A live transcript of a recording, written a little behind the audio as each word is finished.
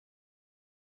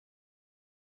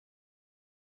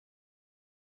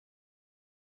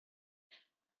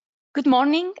Good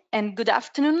morning and good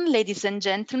afternoon, ladies and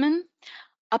gentlemen.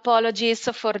 Apologies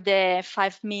for the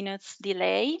 5 minutes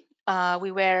delay.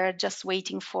 We were just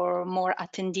waiting for more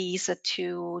attendees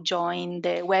to join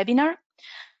the webinar,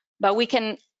 but we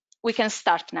can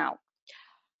start now.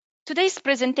 Today's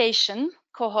presentation,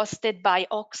 co-hosted by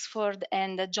Oxford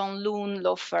and John Loon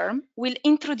Law Firm, will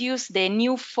introduce the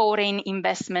new foreign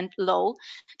investment law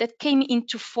that came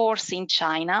into force in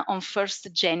China on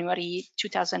 1st January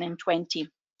 2020.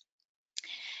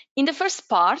 In the first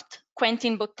part,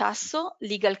 Quentin Bottasso,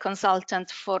 legal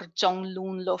consultant for John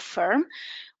Loon Law Firm,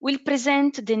 will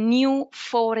present the new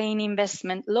foreign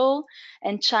investment law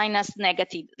and China's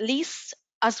negative list,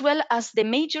 as well as the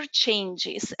major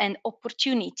changes and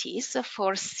opportunities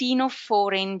for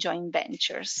Sino-foreign joint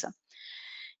ventures.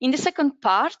 In the second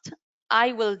part,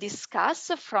 I will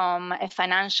discuss from a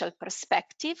financial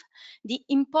perspective the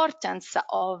importance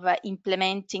of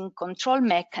implementing control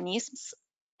mechanisms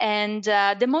and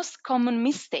the most common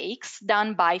mistakes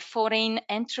done by foreign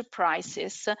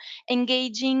enterprises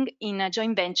engaging in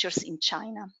joint ventures in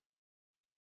China.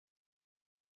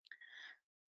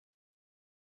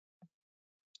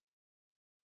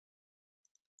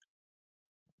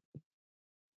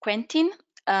 Quentin,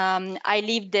 I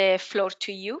leave the floor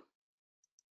to you.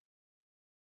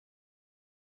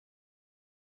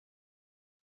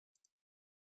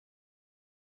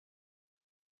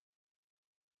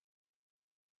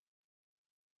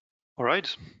 All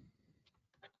right.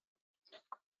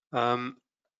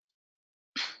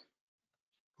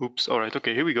 Oops. All right.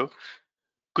 Okay, here we go.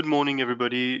 Good morning,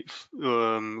 everybody who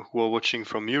are watching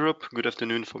from Europe. Good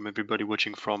afternoon from everybody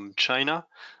watching from China.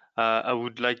 I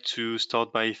would like to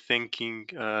start by thanking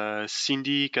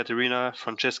Cindy, Katerina,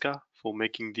 Francesca for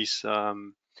making this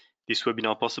this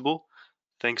webinar possible.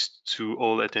 Thanks to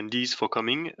all attendees for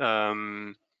coming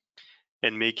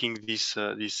and making this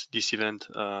event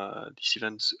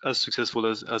as successful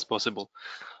as possible.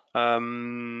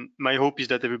 My hope is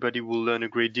that everybody will learn a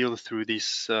great deal through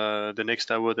this the next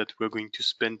hour that we're going to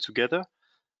spend together.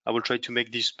 I will try to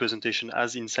make this presentation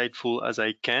as insightful as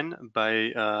I can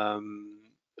by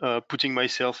putting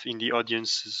myself in the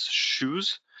audience's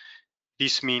shoes.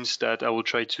 This means that I will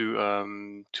try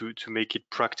to make it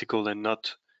practical and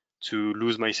not to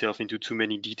lose myself into too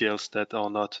many details that are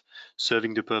not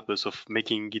serving the purpose of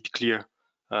making it clear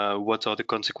what are the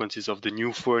consequences of the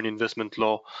new foreign investment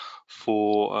law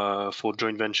for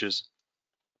joint ventures,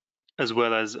 as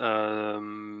well as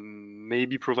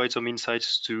maybe provide some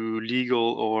insights to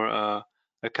legal or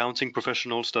accounting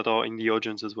professionals that are in the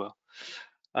audience as well.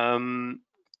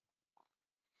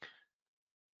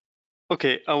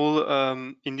 Okay, I will.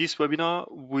 In this webinar,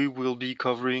 we will be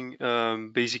covering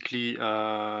basically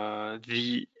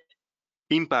the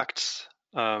impacts,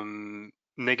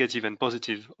 negative and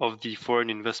positive, of the foreign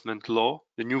investment law,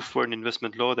 the new foreign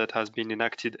investment law that has been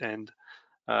enacted and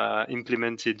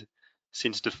implemented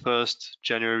since the 1st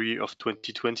January of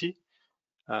 2020.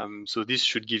 So this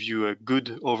should give you a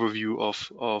good overview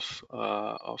of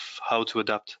how to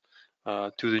adapt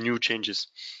to the new changes.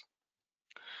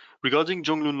 Regarding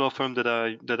John Loon Law Firm that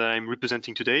I'm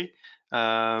representing today,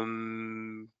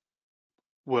 well,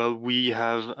 we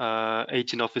have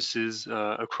 18 offices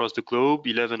across the globe,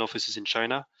 11 offices in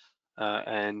China,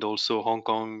 and also Hong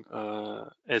Kong,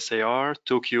 SAR,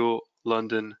 Tokyo,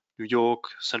 London, New York,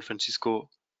 San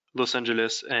Francisco, Los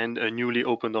Angeles, and a newly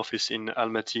opened office in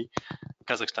Almaty,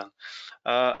 Kazakhstan.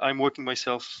 I'm working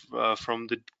myself from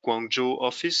the Guangzhou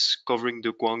office, covering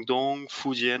the Guangdong,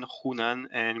 Fujian, Hunan,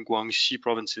 and Guangxi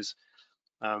provinces.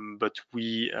 But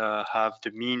we have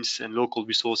the means and local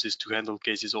resources to handle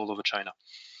cases all over China.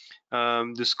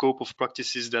 The scope of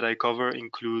practices that I cover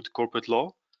include corporate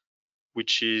law,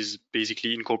 which is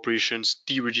basically incorporations,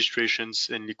 deregistrations,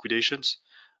 and liquidations.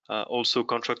 Also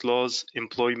contract laws,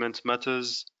 employment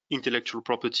matters, intellectual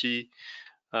property,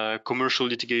 commercial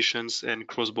litigations, and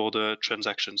cross-border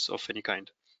transactions of any kind.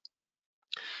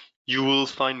 You will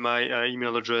find my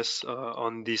email address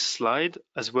on this slide,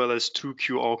 as well as 2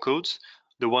 QR codes.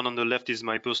 The one on the left is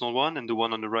my personal one, and the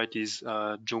one on the right is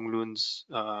John Loon's,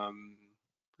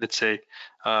 let's say,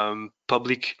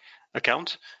 public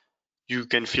account. You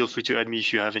can feel free to add me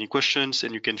if you have any questions,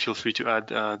 and you can feel free to add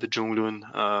the John Loon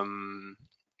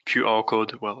QR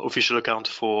code, well, official account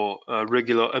for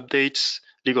regular updates,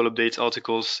 legal updates,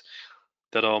 articles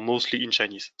that are mostly in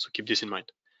Chinese. So keep this in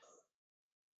mind.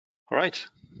 All right,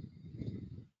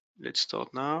 let's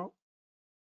start now.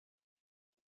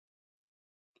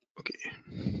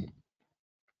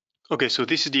 Okay, so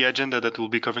this is the agenda that we'll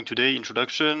be covering today.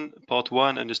 Introduction, part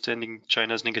 1, understanding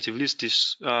China's negative list.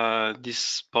 This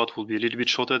part will be a little bit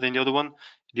shorter than the other one.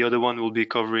 The other one will be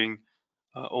covering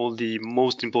all the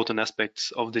most important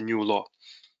aspects of the new law.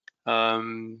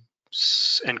 And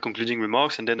concluding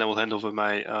remarks, and then I will hand over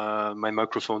my my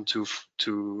microphone to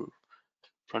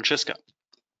Francesca.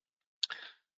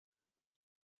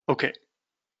 Okay.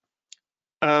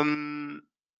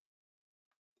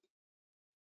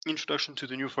 Introduction to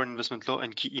the new foreign investment law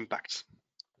and key impacts.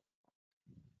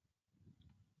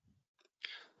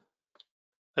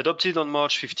 Adopted on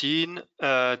March 15,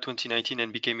 2019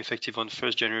 and became effective on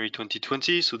 1st January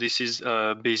 2020. So this is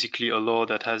basically a law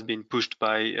that has been pushed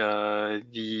by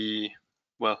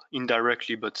well,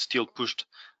 indirectly, but still pushed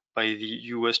by the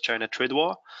US-China trade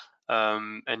war.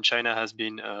 And China has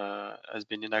been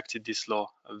enacted this law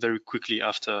very quickly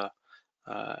after,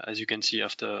 as you can see,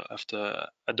 after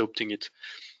adopting it.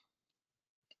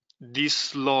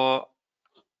 This law,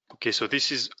 okay, so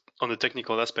this is on the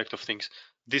technical aspect of things.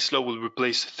 This law will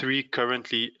replace 3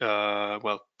 currently,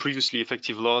 well, previously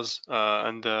effective laws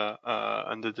under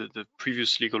the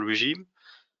previous legal regime: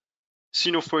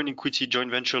 Sino-Foreign Equity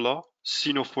Joint Venture Law,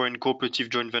 Sino-Foreign Cooperative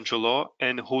Joint Venture Law,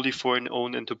 and Wholly Foreign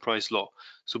Owned Enterprise Law.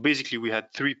 So basically, we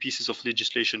had 3 pieces of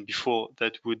legislation before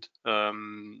that would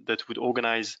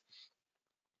organize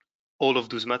all of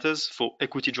those matters for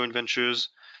equity joint ventures,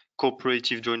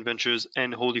 cooperative joint ventures,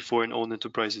 and wholly foreign owned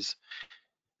enterprises.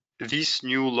 This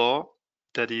new law,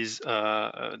 that is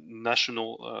a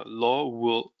national law,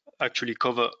 will actually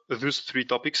cover those 3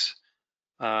 topics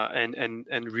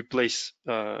and replace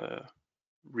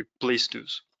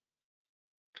those.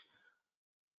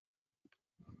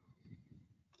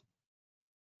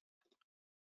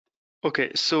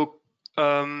 Okay, so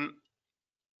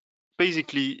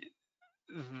basically,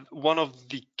 one of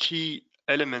the key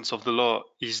elements of the law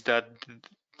is that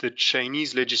the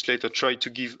Chinese legislator tried to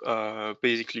give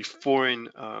basically foreign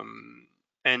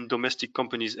and domestic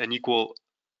companies an equal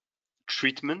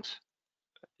treatment,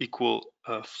 equal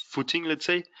footing, let's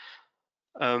say.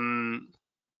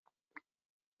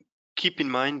 Keep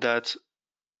in mind that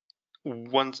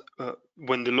once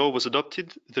when the law was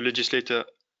adopted, the legislator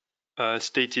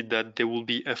stated that there will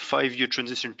be a 5-year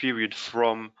transition period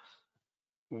from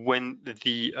when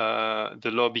the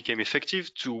law became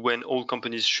effective to when all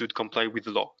companies should comply with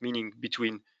the law, meaning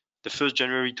between the 1st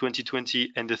January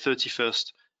 2020 and the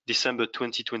 31st December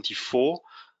 2024.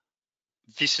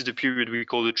 This is the period we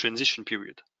call the transition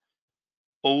period.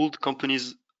 Old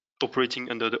companies operating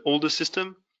under the older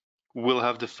system will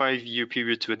have the 5-year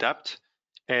period to adapt,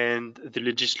 and the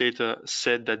legislator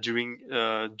said that during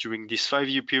this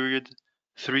 5-year period,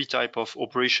 3 types of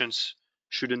operations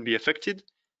shouldn't be affected.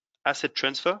 Asset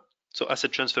transfer. So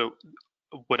asset transfer,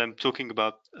 what I'm talking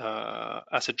about,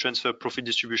 asset transfer, profit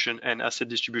distribution, and asset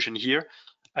distribution here,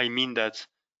 I mean that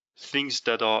things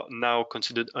that are now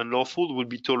considered unlawful will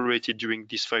be tolerated during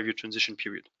this 5-year transition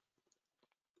period.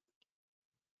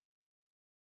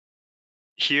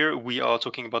 Here we are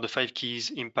talking about the 5 key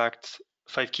impacts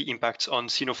on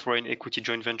Sino-Foreign equity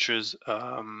joint ventures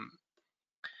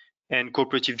and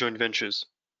cooperative joint ventures.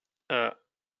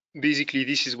 Basically,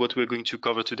 this is what we're going to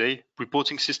cover today: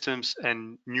 reporting systems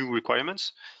and new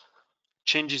requirements,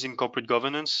 changes in corporate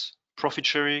governance, profit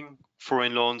sharing,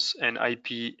 foreign loans, and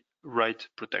IP right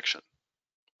protection.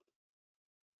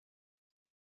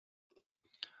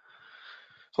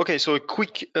 Okay, so a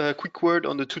quick word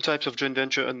on the 2 types of joint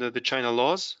venture under the China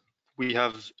laws. We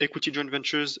have equity joint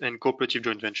ventures and cooperative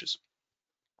joint ventures.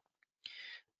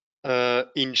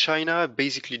 In China,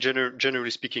 basically, generally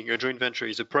speaking, a joint venture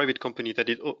is a private company that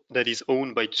is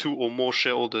owned by 2 or more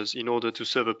shareholders in order to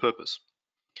serve a purpose.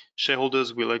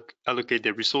 Shareholders will allocate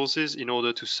their resources in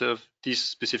order to serve this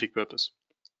specific purpose.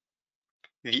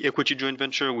 The equity joint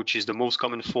venture, which is the most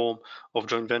common form of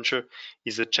joint venture,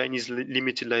 is a Chinese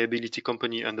limited liability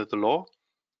company under the law.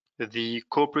 The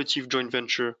cooperative joint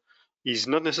venture is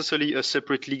not necessarily a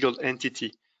separate legal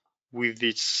entity with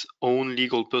its own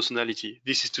legal personality.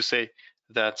 This is to say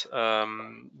that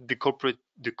the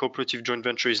cooperative joint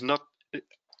venture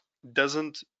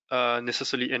doesn't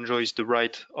necessarily enjoys the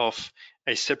right of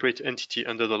a separate entity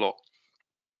under the law.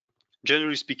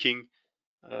 Generally speaking,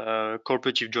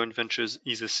 cooperative joint ventures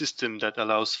is a system that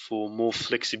allows for more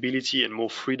flexibility and more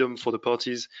freedom for the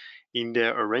parties in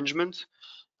their arrangement.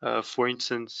 For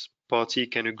instance, party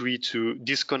can agree to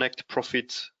disconnect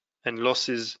profit and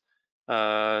losses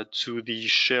to the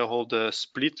shareholder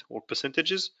split or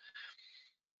percentages.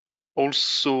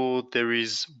 Also, there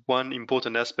is one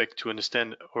important aspect to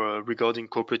understand regarding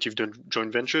cooperative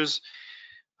joint ventures.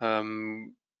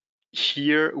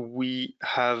 Here we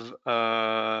have,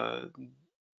 well,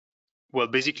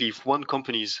 basically, if one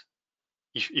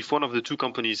of the 2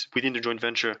 companies within the joint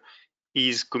venture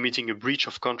is committing a breach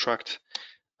of contract,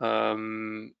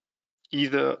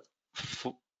 either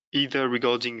either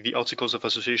regarding the Articles of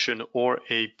Association or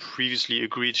a previously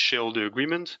agreed shareholder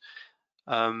agreement,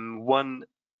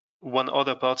 one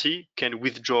other party can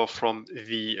withdraw from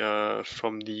the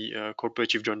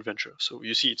cooperative joint venture. So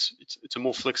you see, it's a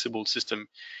more flexible system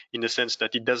in the sense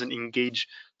that it doesn't engage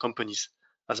companies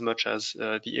as much as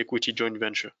the equity joint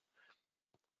venture.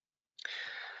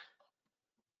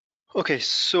 Okay,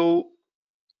 so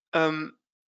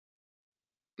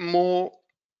more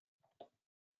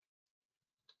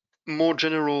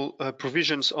general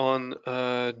provisions on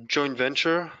joint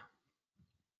venture.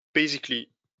 Basically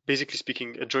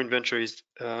speaking, a joint venture is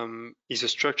a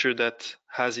structure that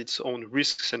has its own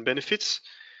risks and benefits.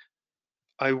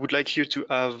 I would like here to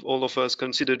have all of us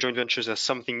consider joint ventures as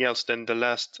something else than the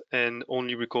last and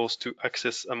only recourse to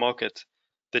access a market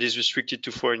that is restricted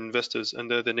to foreign investors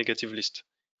under the negative list,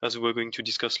 as we're going to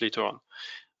discuss later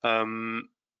on.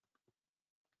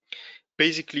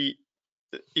 Basically,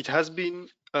 it has been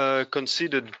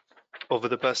considered over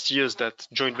the past years that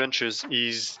joint ventures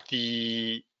is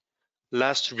the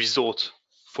last resort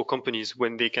for companies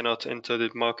when they cannot enter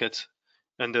the market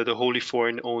under the wholly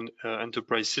foreign-owned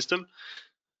enterprise system.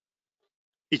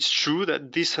 It's true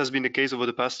that this has been the case over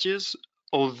the past years,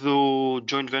 although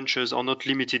joint ventures are not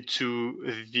limited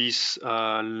to this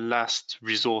last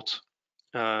resort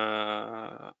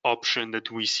option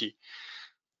that we see.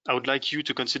 I would like you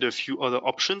to consider a few other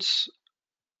options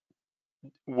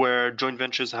where joint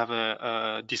ventures have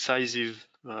a decisive,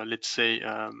 let's say,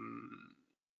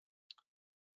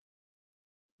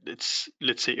 it's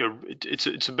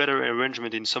a better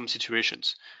arrangement in some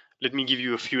situations. Let me give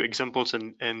you a few examples,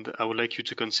 and I would like you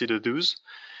to consider those.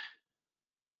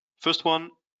 First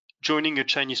one, joining a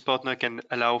Chinese partner can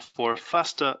allow for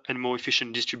faster and more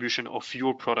efficient distribution of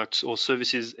your products or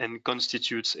services and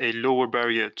constitutes a lower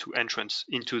barrier to entrance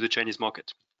into the Chinese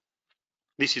market.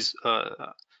 This is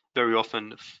very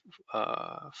often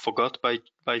forgot by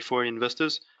foreign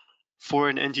investors.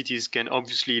 Foreign entities can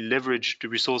obviously leverage the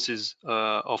resources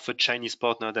of a Chinese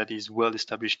partner that is well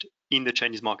established in the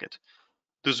Chinese market.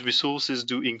 Those resources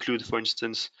do include, for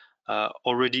instance,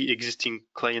 already existing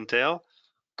clientele,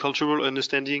 cultural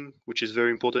understanding, which is very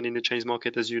important in the Chinese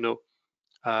market, as you know,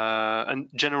 and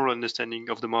general understanding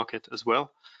of the market as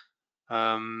well.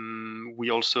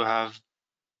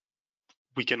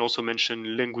 We can also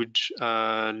mention language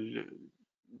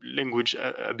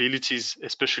abilities,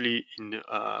 especially in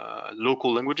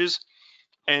local languages,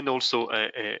 and also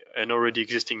an already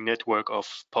existing network of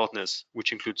partners,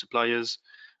 which include suppliers,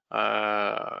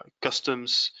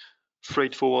 customs,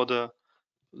 freight forwarder,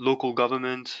 local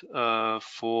government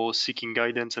for seeking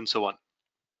guidance, and so on.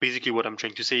 Basically, what I'm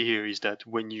trying to say here is that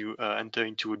when you enter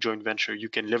into a joint venture, you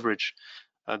can leverage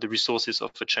the resources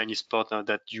of a Chinese partner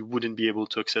that you wouldn't be able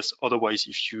to access otherwise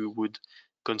if you would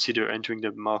consider entering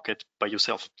the market by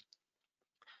yourself.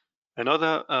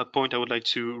 Another point I would like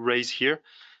to raise here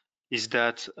is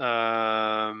that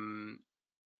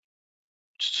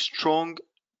strong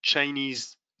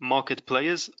Chinese market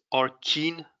players are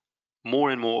keen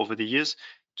more and more over the years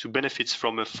to benefit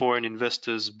from a foreign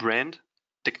investor's brand,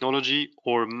 technology,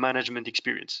 or management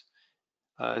experience.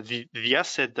 The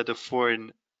asset that a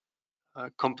foreign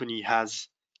company has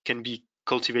can be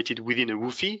cultivated within a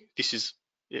WOFE. This is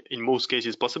in most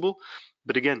cases possible,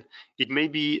 but again, it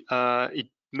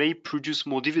may produce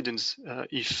more dividends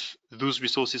if those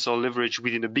resources are leveraged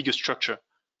within a bigger structure.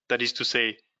 That is to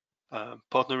say,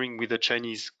 partnering with a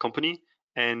Chinese company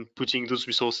and putting those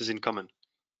resources in common.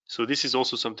 So this is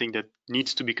also something that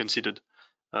needs to be considered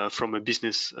from a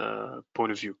business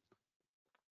point of view.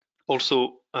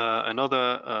 Also,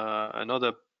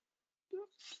 another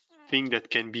thing that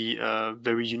can be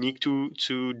very unique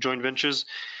to joint ventures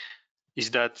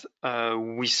is that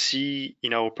we see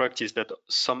in our practice that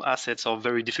some assets are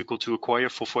very difficult to acquire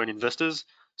for foreign investors,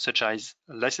 such as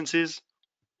licenses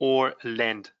or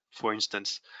land, for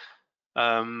instance.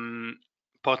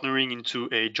 Partnering into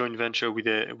a joint venture with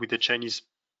a Chinese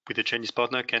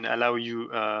partner can allow you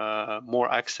more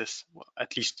access,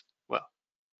 at least, well,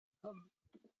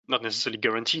 not necessarily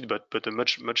guaranteed, but a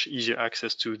much easier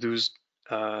access to those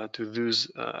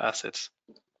assets.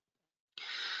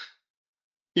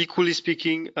 Equally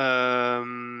speaking,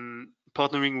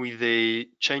 partnering with a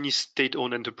Chinese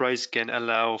state-owned enterprise can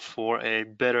allow for a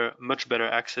much better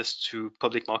access to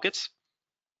public markets.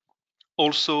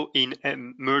 Also, in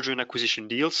merger and acquisition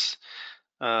deals,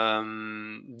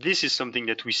 this is something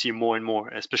that we see more and more,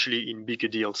 especially in bigger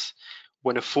deals.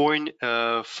 When a foreign,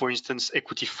 for instance,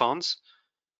 equity funds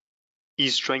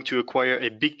is trying to acquire a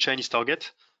big Chinese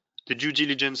target, the due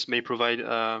diligence may provide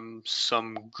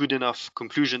some good enough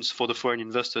conclusions for the foreign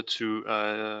investor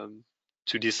to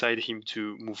to decide him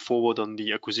to move forward on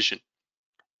the acquisition.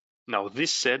 Now,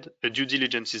 this said, a due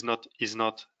diligence is not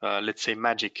let's say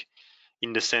magic,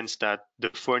 in the sense that the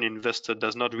foreign investor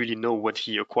does not really know what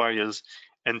he acquires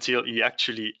until he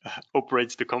actually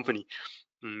operates the company.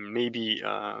 Maybe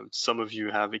some of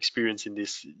you have experience in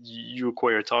this. You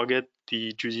acquire a target,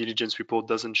 the due diligence report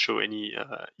doesn't show any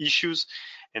issues,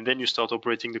 and then you start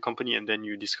operating the company, and then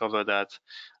you discover that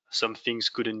some things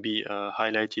couldn't be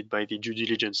highlighted by the due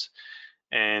diligence,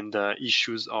 and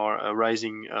issues are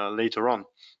arising later on.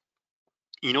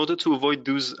 In order to avoid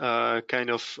those kind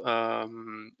of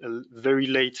very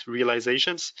late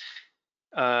realizations,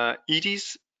 it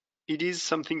is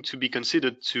something to be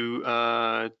considered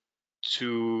to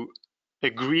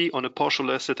agree on a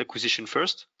partial asset acquisition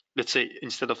first. Let's say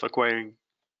instead of acquiring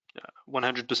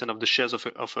 100% of the shares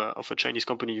of a Chinese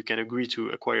company, you can agree to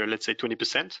acquire, let's say,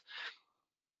 20%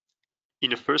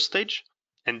 in a first stage.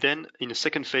 And then in a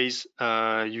second phase,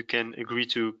 you can agree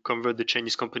to convert the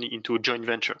Chinese company into a joint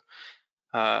venture.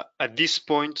 At this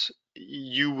point,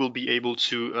 you will be able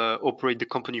to operate the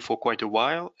company for quite a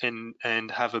while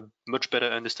and have a much better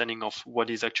understanding of what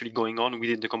is actually going on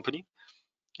within the company.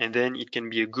 And then it can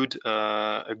be a good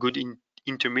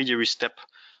intermediary step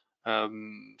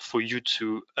for you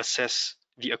to assess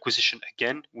the acquisition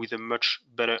again with a much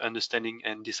better understanding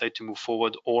and decide to move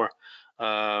forward or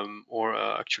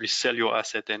actually sell your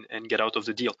asset and get out of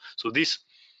the deal. So the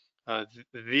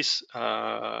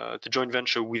joint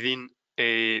venture within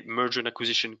a merger and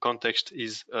acquisition context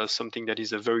is something that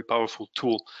is a very powerful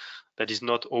tool that is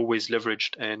not always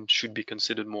leveraged and should be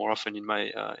considered more often, in my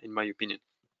opinion.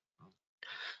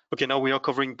 Okay, now we are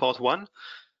covering part one,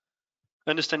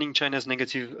 understanding China's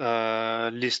negative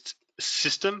list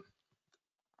system.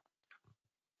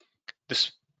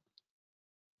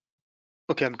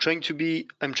 Okay, I'm trying to be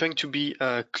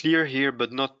clear here,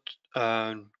 but not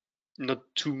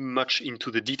too much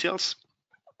into the details.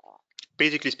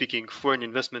 Basically speaking, foreign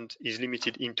investment is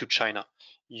limited into China.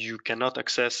 You cannot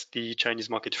access the Chinese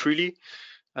market freely,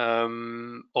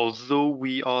 although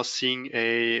we are seeing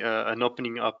an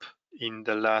opening up in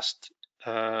the last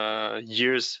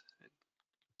years.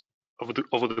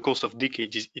 Over the course of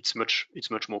decades, it's much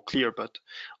more clear. But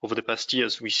over the past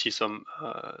years, we see some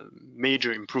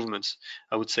major improvements,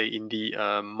 I would say, in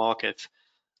the market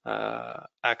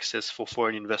access for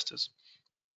foreign investors.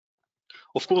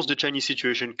 Of course, the Chinese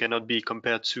situation cannot be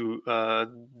compared to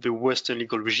the Western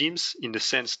legal regimes, in the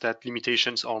sense that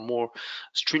limitations are more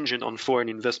stringent on foreign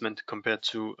investment compared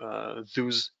to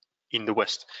those in the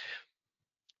West.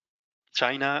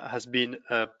 China has been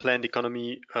a planned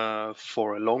economy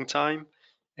for a long time,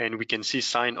 and we can see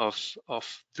sign of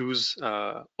those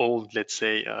old, let's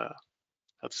say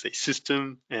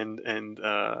system and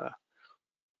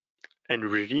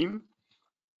regime.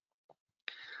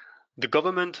 The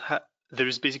government there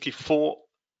is basically 4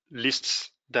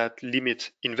 lists that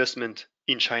limit investment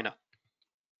in China.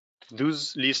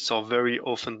 Those lists are very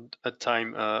often at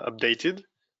time updated,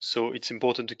 so it's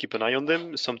important to keep an eye on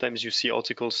them. Sometimes you see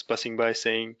articles passing by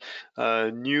saying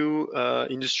new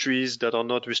industries that are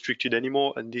not restricted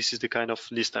anymore, and this is the kind of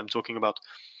list I'm talking about.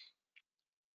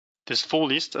 There's 4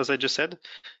 lists, as I just said.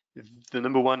 The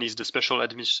number 1 is the special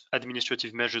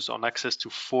administrative measures on access to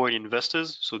foreign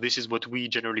investors. So this is what we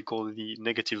generally call the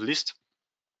negative list.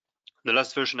 The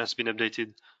last version has been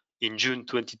updated in June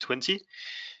 2020.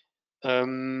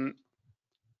 The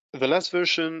last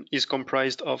version is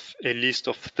comprised of a list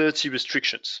of 30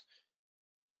 restrictions.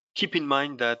 Keep in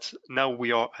mind that now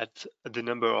we are at the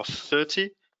number of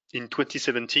 30. In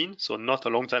 2017, so not a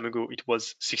long time ago, it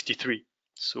was 63.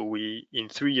 So in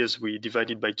 3 years, we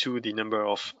divided by 2 the number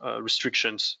of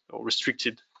restrictions or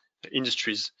restricted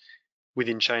industries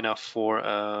within China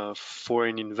for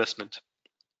foreign investment.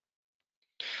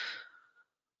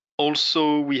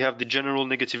 Also, we have the general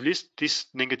negative list. This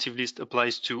negative list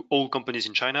applies to all companies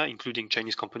in China, including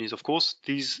Chinese companies, of course.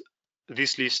 This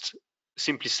list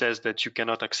simply says that you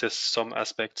cannot access some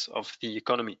aspects of the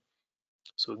economy.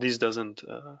 So this doesn't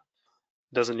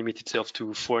limit itself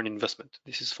to foreign investment.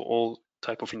 This is for all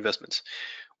type of investments.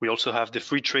 We also have the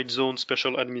free trade zone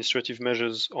special administrative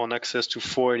measures on access to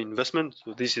foreign investment.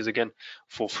 So this is again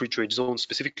for free trade zones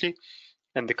specifically,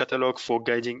 and the catalog for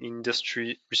guiding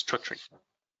industry restructuring.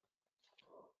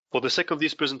 For the sake of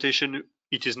this presentation,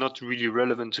 it is not really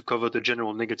relevant to cover the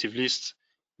general negative list,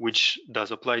 which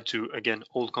does apply to, again,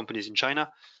 all companies in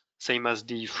China, same as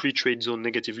the free trade zone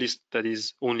negative list that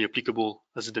is only applicable,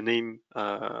 as the name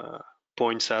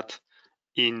points at,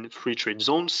 in free trade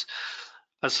zones.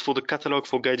 As for the catalog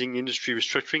for guiding industry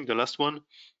restructuring, the last one,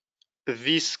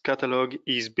 this catalog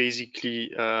is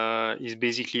basically a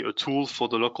tool for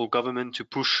the local government to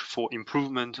push for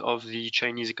improvement of the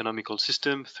Chinese economical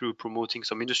system through promoting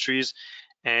some industries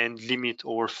and limit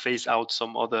or phase out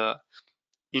some other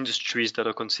industries that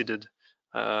are considered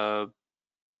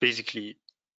basically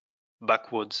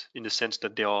backwards, in the sense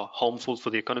that they are harmful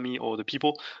for the economy or the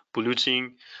people,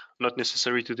 polluting, not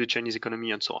necessary to the Chinese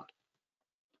economy, and so on.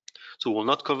 So we'll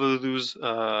not cover those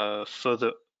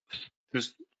further.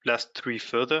 Those last three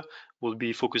further. We'll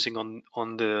be focusing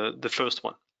on the first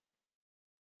one.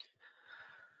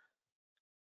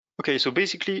 Okay, so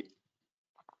basically,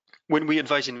 when we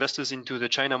advise investors into the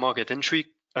China market entry,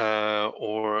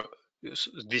 or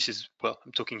this is, well,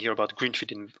 I'm talking here about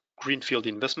greenfield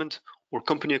investment or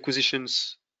company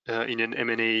acquisitions in an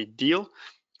M&A deal,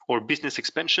 or business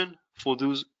expansion for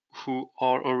those who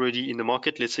are already in the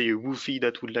market, let's say a WOFE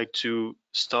that would like to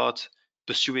start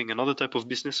pursuing another type of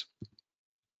business.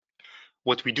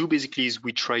 What we do basically is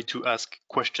we try to ask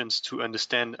questions to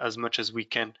understand as much as we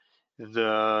can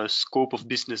the scope of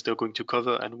business they're going to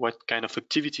cover and what kind of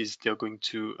activities they're going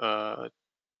to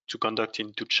conduct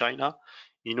into China,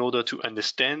 in order to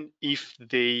understand if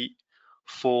they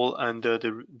fall under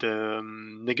the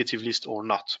negative list or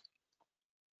not.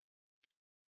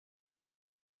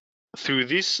 Through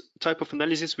this type of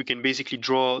analysis, we can basically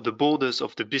draw the borders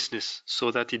of the business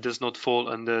so that it does not fall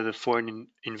under the foreign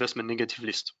investment negative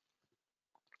list.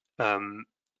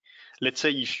 Let's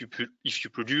say if you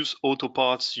produce auto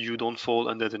parts, you don't fall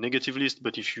under the negative list,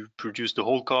 but if you produce the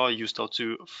whole car, you start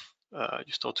to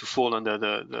fall under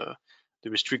the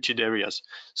restricted areas.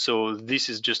 So this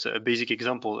is just a basic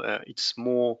example. It's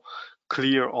more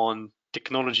clear on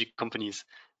technology companies,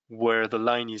 where the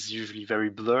line is usually very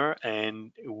blur,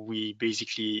 and we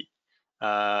basically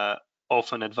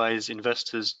often advise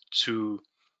investors to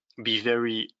be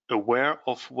very aware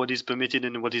of what is permitted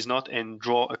and what is not, and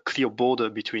draw a clear border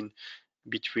between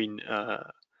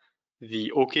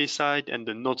the okay side and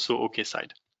the not so okay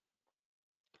side.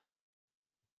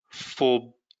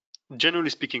 For generally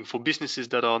speaking, for businesses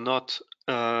that are not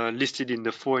listed in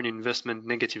the foreign investment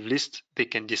negative list, they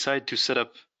can decide to set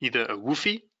up either a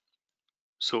WOFE,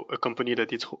 so a company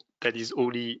that is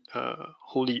wholly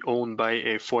owned by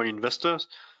a foreign investor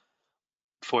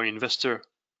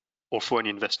or foreign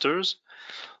investors,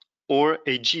 or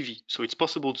a JV. So it's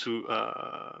possible to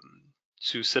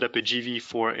set up a JV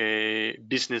for a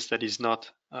business that is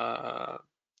not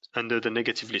under the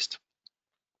negative list.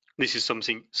 This is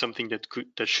something that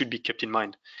should be kept in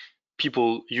mind.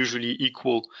 People usually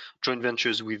equal joint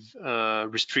ventures with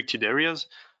restricted areas,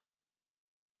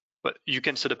 but you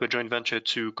can set up a joint venture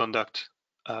to conduct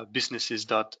businesses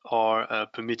that are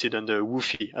permitted under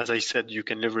WOFE. As I said, you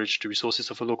can leverage the resources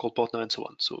of a local partner and so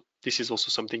on. So this is also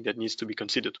something that needs to be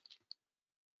considered.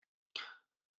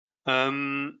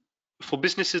 For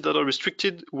businesses that are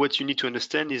restricted, what you need to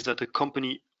understand is that a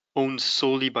company owned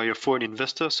solely by a foreign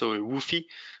investor, so a WOFE,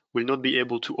 will not be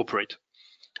able to operate.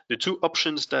 The two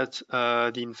options that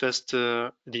the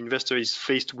investor is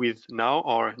faced with now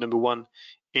are: number one,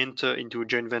 enter into a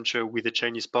joint venture with a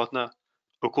Chinese partner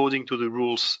according to the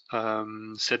rules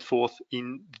set forth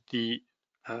in the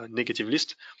negative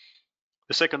list.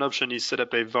 The second option is set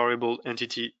up a variable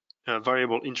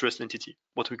interest entity,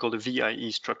 what we call the VIE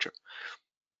structure.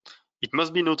 It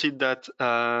must be noted that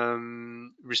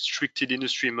restricted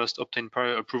industry must obtain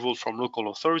prior approval from local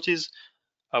authorities.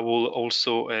 I will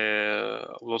also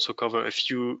cover a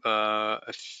few,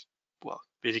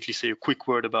 basically say a quick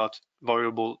word about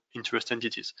variable interest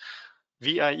entities.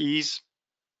 VIEs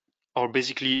are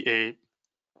basically a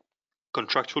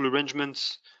contractual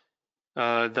arrangements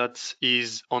that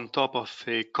is on top of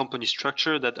a company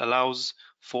structure that allows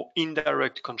for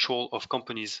indirect control of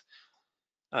companies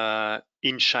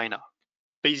in China.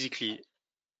 Basically,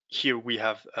 here we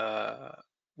have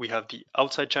the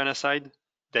outside China side,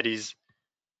 that is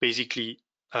basically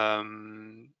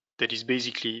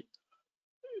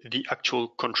the actual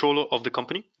controller of the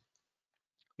company.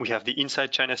 We have the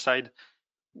inside China side.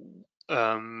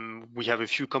 We have a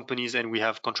few companies and we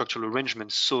have contractual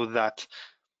arrangements so that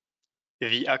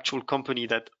the actual company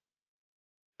that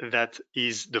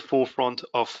is the forefront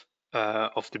of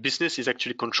the business is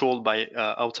actually controlled by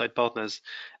outside partners,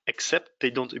 except they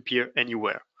don't appear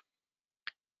anywhere.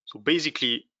 So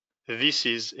basically, this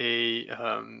is a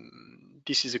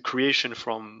creation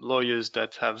from lawyers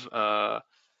that have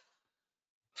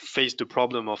faced the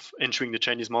problem of entering the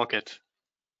Chinese market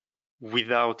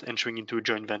without entering into a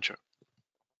joint venture.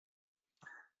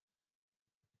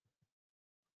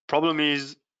 Problem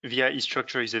is, VIE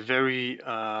structure is a very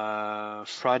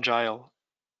fragile,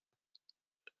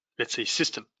 let's say,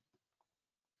 system.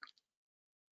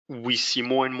 we see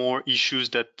more and more issues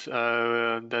that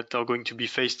that are going to be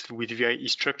faced with VIE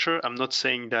structure. I'm not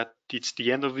saying that it's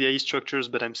the end of VIE structures,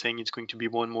 but I'm saying it's going to be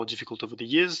more and more difficult over the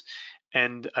years.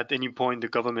 And at any point, the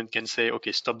government can say,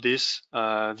 okay, stop this.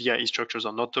 VIE structures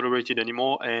are not tolerated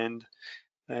anymore, and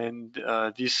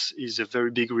this is a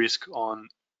very big risk on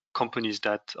companies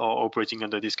that are operating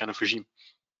under this kind of regime.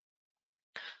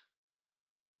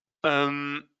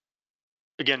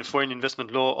 Again, foreign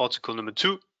investment law, article number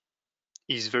 2,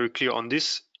 is very clear on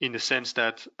this, in the sense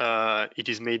that it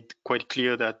is made quite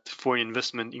clear that foreign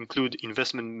investment include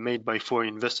investment made by foreign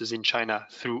investors in China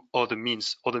through other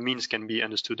means. Other means can be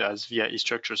understood as VIE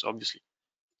structures, obviously.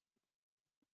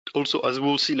 Also, as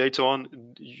we'll see later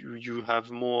on, you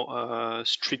have more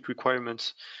strict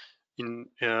requirements in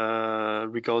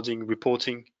regarding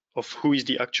reporting of who is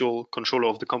the actual controller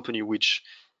of the company, which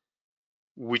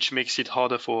makes it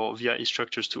harder for VIE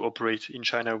structures to operate in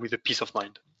China with a peace of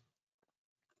mind.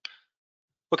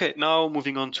 Okay, now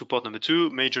moving on to part number 2,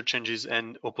 major changes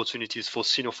and opportunities for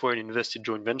Sino-foreign invested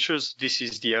joint ventures. This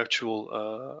is the actual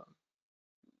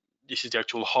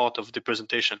heart of the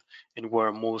presentation, and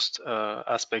where most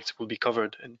aspects will be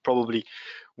covered, and probably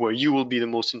where you will be the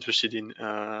most interested in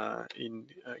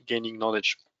gaining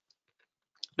knowledge.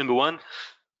 Number 1,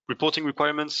 reporting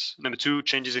requirements. Number 2,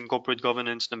 changes in corporate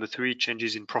governance. Number 3,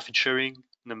 changes in profit sharing.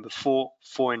 Number 4,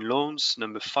 foreign loans.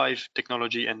 Number 5,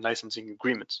 technology and licensing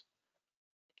agreements.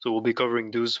 So we'll be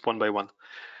covering those one by one.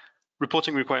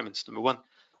 Reporting requirements. Number 1,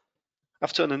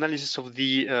 after an analysis of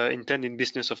the intended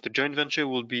business of the joint venture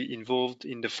will be involved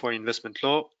in the foreign investment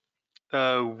law,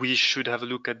 we should have a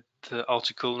look at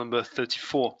article number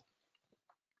 34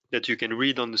 that you can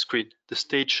read on the screen. The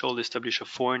state shall establish a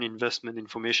foreign investment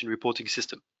information reporting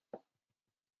system.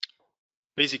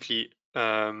 Basically,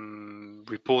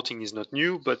 reporting is not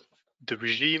new, but the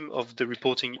regime of the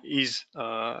reporting is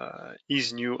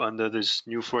new under this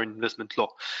new foreign investment law.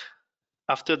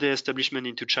 After the establishment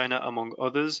into China, among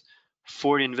others,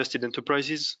 foreign invested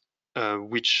enterprises,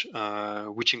 which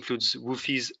includes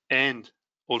WOFEs and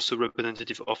also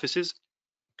representative offices,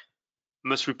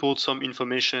 must report some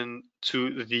information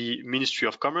to the Ministry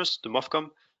of Commerce, the MOFCOM,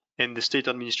 and the State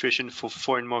Administration for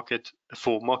Market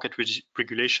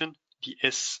Regulation, the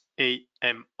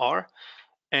SAMR,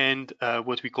 and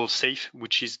what we call SAFE,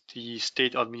 which is the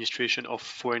State Administration of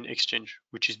Foreign Exchange,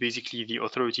 which is basically the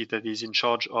authority that is in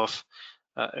charge of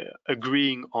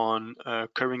agreeing on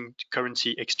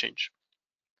currency exchange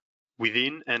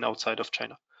within and outside of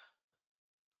China.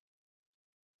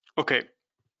 Okay,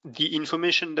 the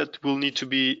information that will need to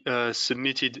be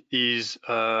submitted is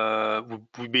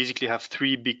we basically have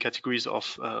 3 big categories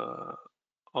of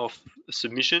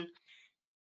submission: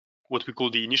 what we call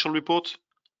the initial report,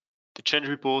 the change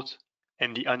report,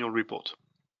 and the annual report.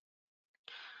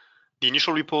 The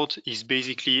initial report is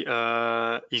basically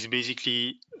the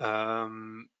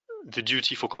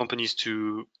duty for companies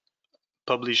to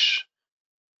publish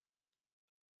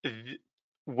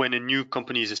when a new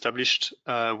company is established,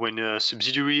 when a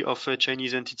subsidiary of a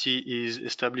Chinese entity is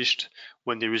established,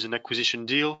 when there is an acquisition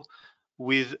deal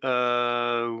with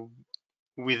a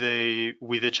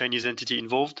Chinese entity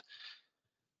involved.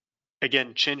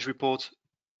 Again, change report.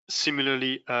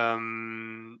 Similarly,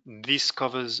 this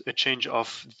covers a change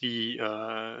of the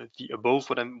above.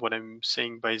 What I'm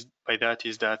saying by that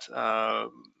is that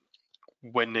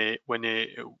when a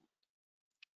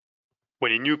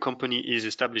new company is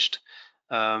established,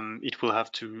 it will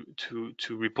have to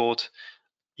report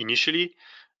initially.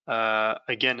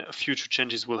 Again, future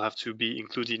changes will have to be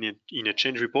included in a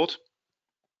change report.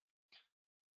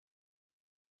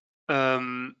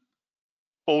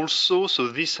 Also, so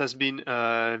this has been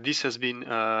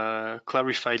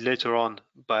clarified later on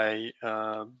by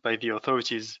the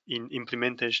authorities in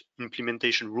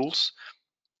implementation rules.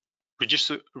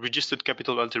 Registered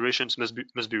capital alterations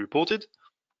must be reported,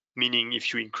 meaning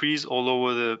if you increase or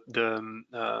lower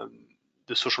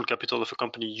the social capital of a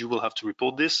company, you will have to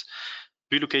report this.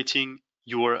 Relocating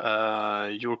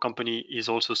your company is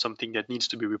also something that needs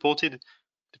to be reported.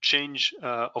 The change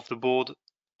of the board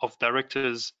of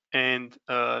directors and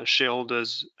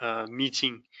shareholders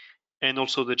meeting, and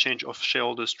also the change of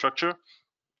shareholder structure.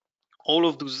 All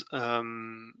of those,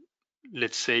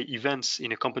 let's say, events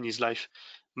in a company's life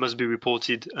must be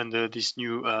reported under this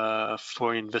new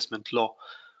foreign investment law.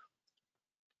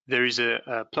 There is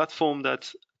a platform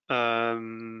that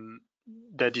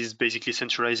is basically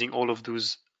centralizing all of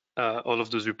those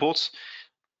reports.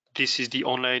 This is the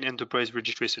online enterprise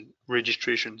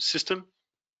registration system.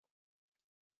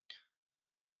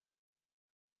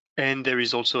 And there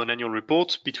is also an annual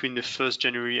report between the 1st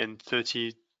January and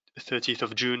 30 30th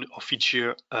of June of each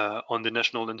year on the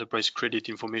National Enterprise Credit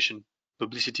Information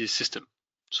Publicity System.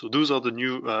 So those are the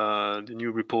new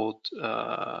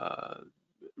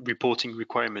reporting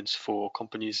requirements for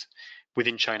companies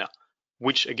within China,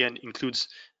 which again includes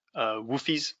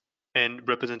WOFEs and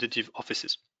representative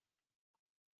offices.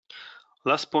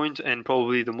 Last point, and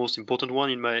probably the most important one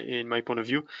in my point of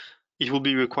view, it will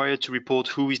be required to report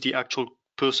who is the actual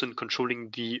person controlling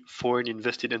the foreign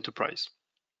invested enterprise.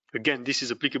 Again, this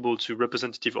is applicable to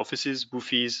representative offices,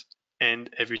 WOFEs, and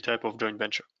every type of joint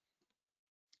venture.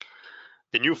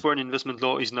 The new foreign investment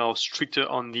law is now stricter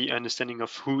on the understanding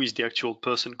of who is the actual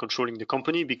person controlling the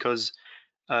company, because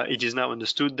it is now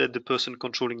understood that the person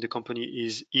controlling the company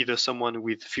is either someone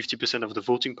with 50% of the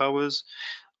voting powers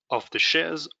of the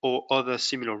shares or other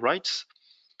similar rights,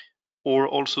 or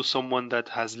also someone that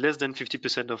has less than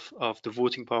 50% of the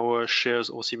voting power, shares,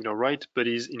 or similar right, but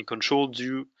is in control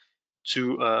due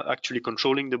to actually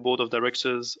controlling the board of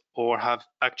directors or have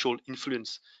actual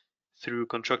influence through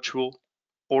contractual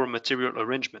or material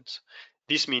arrangements.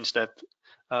 This means that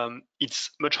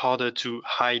it's much harder to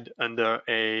hide under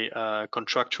a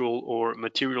contractual or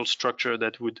material structure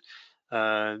that would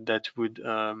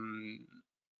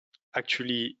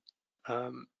actually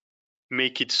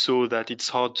make it so that it's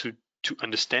hard to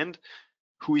understand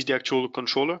who is the actual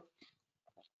controller.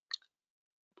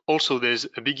 Also, there's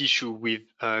a big issue with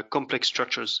complex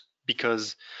structures,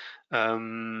 because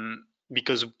in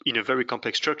a very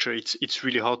complex structure, it's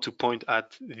really hard to point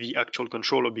at the actual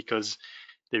controller, because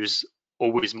there's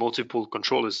always multiple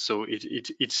controllers. So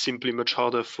it's simply much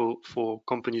harder for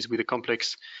companies with a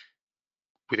complex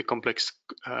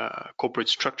corporate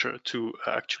structure to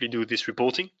actually do this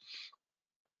reporting.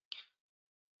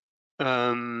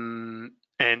 And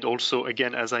also,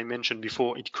 again, as I mentioned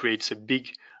before, it creates a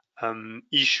big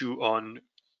issue on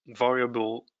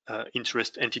variable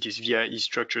interest entities, VIE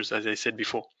structures, as I said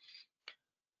before.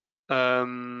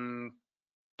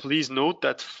 Please note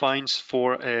that fines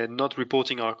for not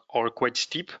reporting are quite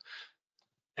steep,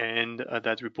 and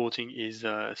that reporting is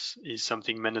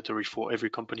something mandatory for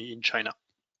every company in China.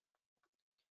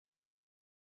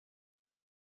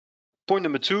 Point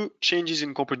number 2, changes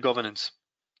in corporate governance.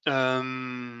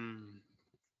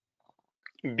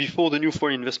 Before the new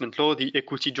foreign investment law, the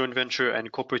equity joint venture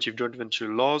and cooperative joint venture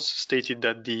laws stated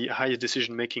that the highest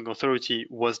decision-making authority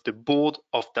was the board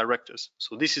of directors.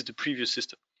 So this is the previous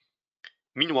system.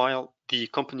 Meanwhile, the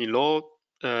company law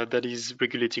that is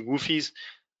regulating WOFEs,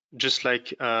 just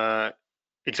like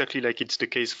exactly like it's the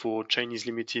case for Chinese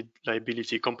limited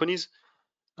liability companies,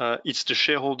 it's the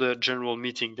shareholder general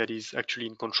meeting that is actually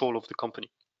in control of the company.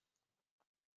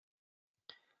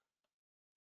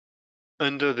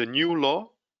 Under the new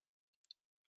law,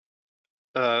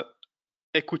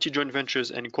 equity joint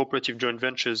ventures and cooperative joint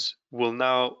ventures will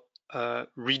now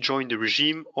rejoin the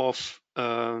regime of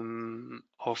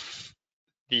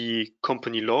the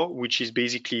company law, which is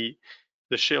basically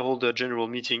the shareholder general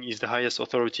meeting is the highest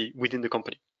authority within the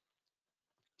company.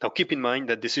 Now, keep in mind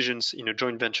that decisions in a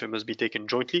joint venture must be taken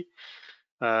jointly,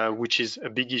 which is a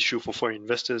big issue for foreign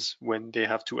investors when they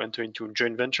have to enter into a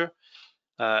joint venture.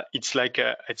 It's like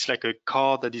a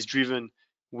car that is driven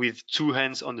with two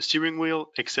hands on the steering wheel,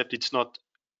 except it's not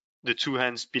the two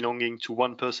hands belonging to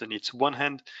one person. It's one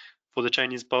hand for the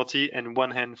Chinese party and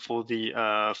one hand for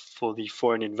the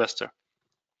foreign investor,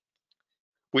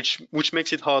 which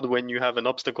makes it hard when you have an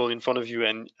obstacle in front of you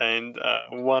and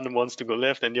one wants to go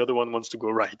left and the other one wants to go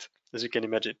right, as you can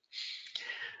imagine.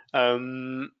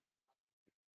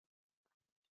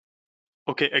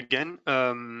 Okay,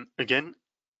 again,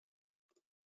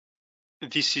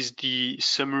 this is the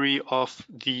summary of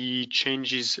the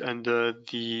changes under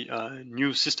the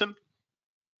new system.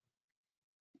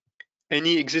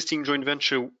 Any existing joint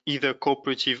venture, either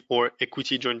cooperative or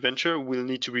equity joint venture, will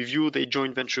need to review their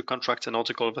joint venture contract and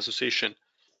article of association.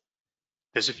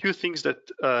 There's a few things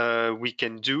that we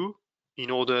can do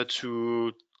in order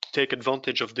to take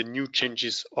advantage of the new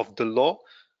changes of the law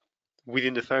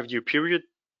within the 5-year period,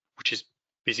 which is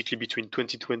basically between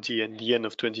 2020 and the end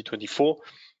of 2024.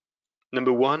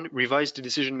 Number 1, revise the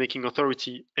decision-making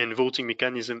authority and voting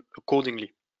mechanism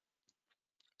accordingly.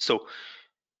 So,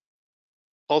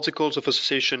 articles of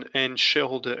association and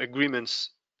shareholder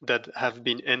agreements that have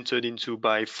been entered into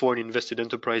by foreign invested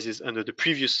enterprises under the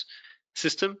previous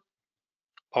system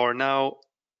are now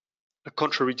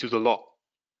contrary to the law.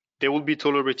 They will be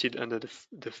tolerated under the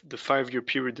 5-year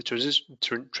period,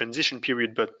 the transition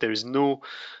period, but there is no,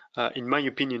 in my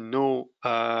opinion, no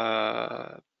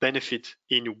benefit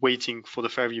in waiting for the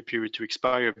 5-year period to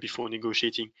expire before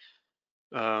negotiating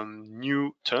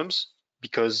new terms.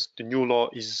 because the new law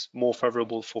is more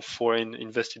favorable for foreign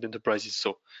invested enterprises.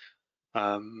 So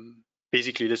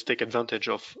basically, let's take advantage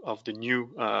of the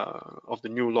new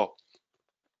law.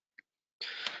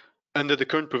 Under the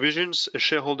current provisions, a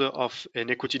shareholder of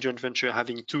an equity joint venture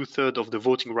having 2/3 of the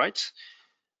voting rights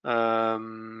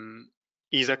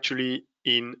is actually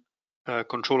in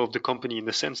control of the company, in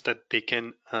the sense that they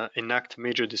can enact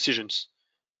major decisions.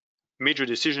 Major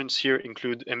decisions here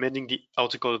include amending the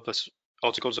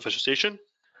Articles of Association,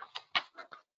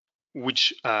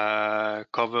 which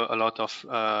cover a lot of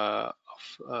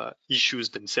issues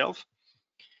themselves.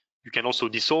 You can also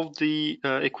dissolve the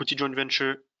equity joint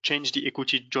venture, change the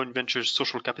equity joint venture's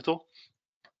social capital,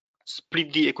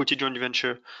 split the equity joint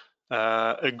venture,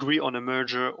 agree on a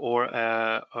merger or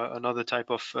another type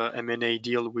of M&A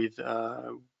deal with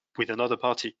another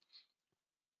party.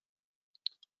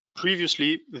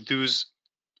 Previously, those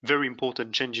very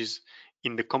important changes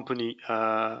in the company,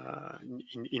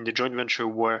 in the joint venture,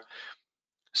 were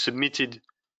submitted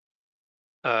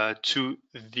were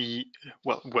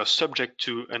subject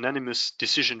to unanimous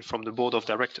decision from the board of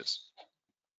directors.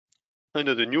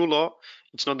 Under the new law,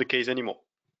 it's not the case anymore.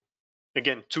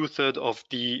 Again, 2/3 of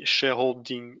the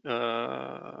shareholding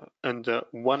under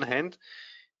one hand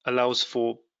allows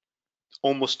for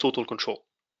almost total control.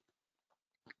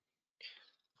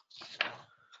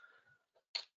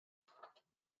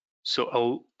 So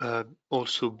I'll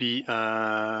also be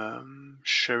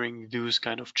sharing those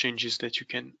kind of changes that you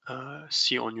can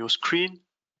see on your screen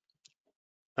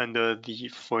under the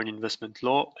foreign investment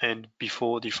law and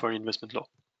before the foreign investment law.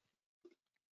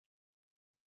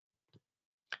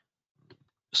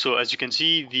 So as you can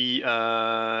see, the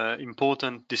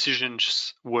important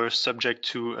decisions were subject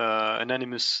to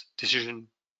unanimous decision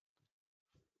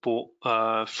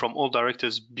from all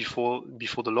directors before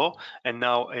the law, and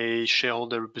now a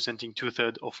shareholder representing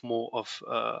 2/3 or more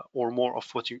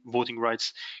of voting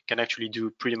rights can actually do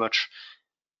pretty much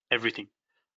everything.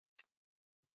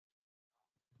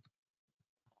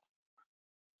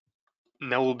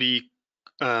 Now we'll be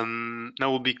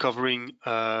covering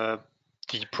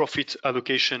the profit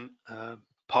allocation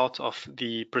part of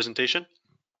the presentation.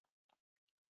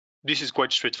 This is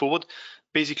quite straightforward.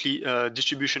 Basically,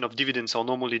 distribution of dividends are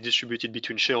normally distributed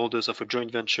between shareholders of a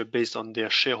joint venture based on their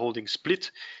shareholding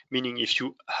split, meaning if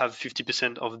you have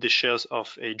 50% of the shares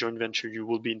of a joint venture, you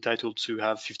will be entitled to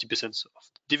have 50%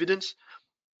 of dividends.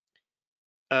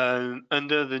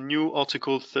 Under the new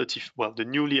Article 30, the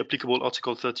newly applicable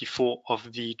Article 34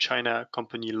 of the China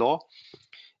Company Law,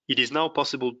 it is now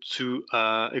possible to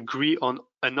agree on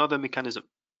another mechanism.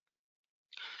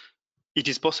 It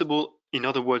is possible, in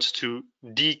other words, to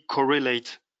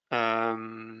decorrelate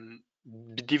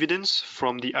dividends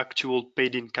from the actual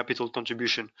paid-in capital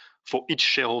contribution for each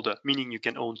shareholder, meaning you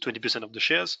can own 20% of the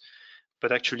shares,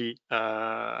 but actually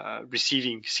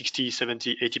receiving 60,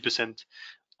 70, 80%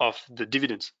 of the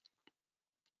dividends.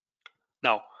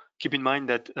 Now, keep in mind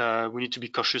that we need to be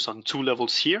cautious on two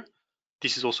levels here.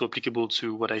 This is also applicable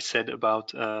to what I said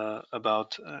about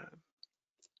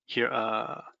here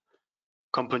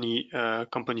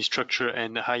company structure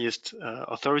and highest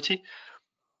authority.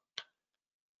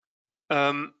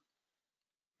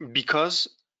 Because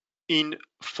in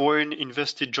foreign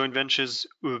invested joint ventures,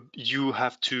 you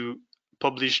have to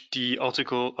publish the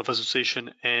Article of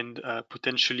Association and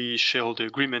potentially shareholder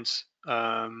agreements,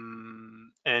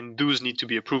 and those need to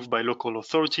be approved by local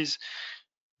authorities.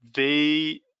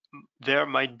 There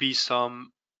might be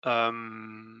some how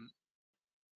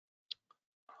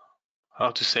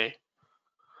to say,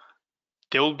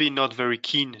 they will be not very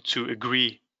keen to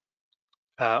agree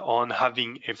on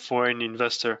having a foreign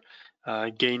investor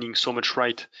gaining so much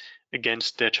right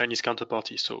against their Chinese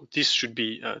counterparty. So this should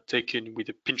be taken with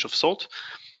a pinch of salt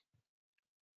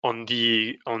on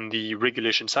the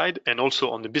regulation side and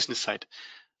also on the business side.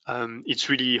 It's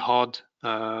really hard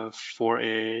for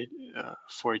a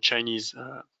Chinese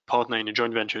partner in a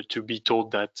joint venture to be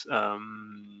told that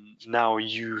now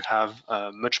you have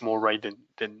much more right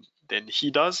than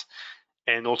he does,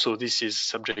 and also this is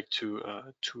subject to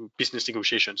business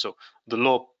negotiation. So the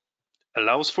law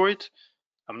allows for it.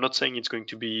 I'm not saying it's going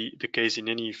to be the case in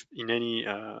any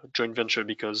joint venture,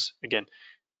 because again,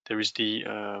 there is the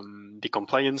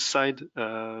compliance side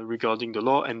regarding the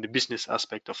law and the business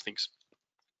aspect of things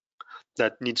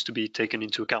that needs to be taken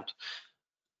into account.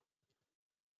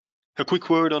 A quick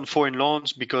word on foreign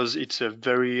loans, because it's a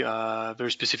very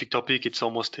very specific topic. It's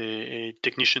almost a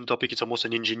technician topic. It's almost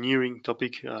an engineering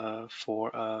topic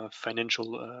for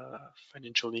financial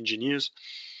engineers.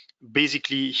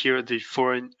 Basically, here the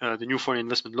new foreign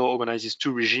investment law organizes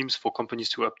two regimes for companies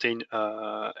to obtain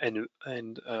and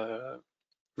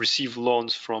receive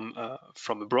loans from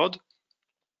abroad,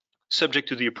 subject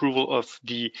to the approval of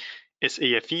the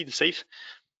SAFE, the SAFE.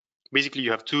 Basically,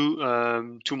 you have two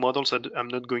models. I'm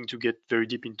not going to get very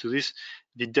deep into this.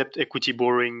 The debt equity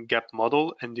borrowing gap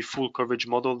model and the full coverage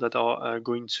model that are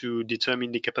going to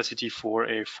determine the capacity for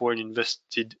a foreign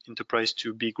invested enterprise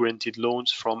to be granted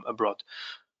loans from abroad.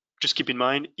 Just keep in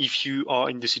mind, if you are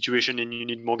in the situation and you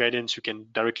need more guidance, you can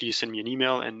directly send me an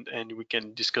email and we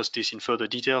can discuss this in further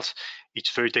details.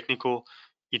 It's very technical.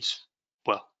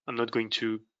 Well, I'm not going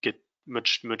to get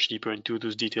much deeper into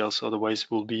those details.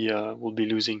 Otherwise, we'll be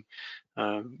losing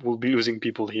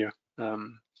people here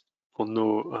for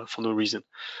no reason.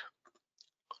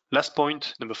 Last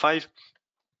point, number 5.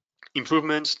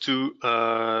 Improvements to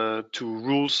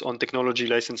rules on technology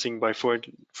licensing by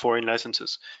foreign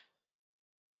licensors.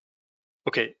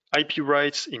 Okay, IP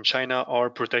rights in China are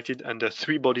protected under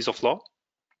 3 bodies of law.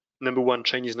 Number 1,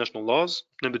 Chinese national laws.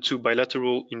 Number 2,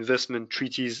 bilateral investment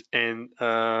treaties and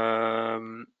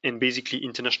basically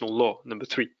international law. Number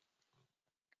 3.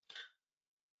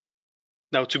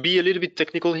 Now, to be a little bit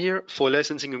technical here, for a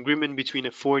licensing agreement between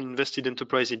a foreign invested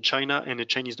enterprise in China and a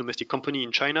Chinese domestic company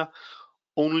in China,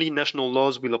 only national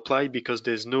laws will apply because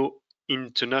there's no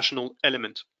international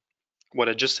element. What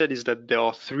I just said is that there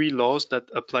are 3 laws that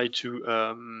apply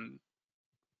to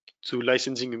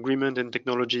licensing agreement and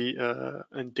technology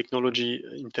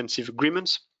intensive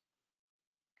agreements.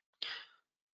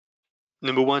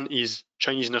 Number 1 is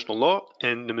Chinese national law,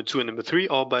 and number 2 and number 3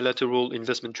 are bilateral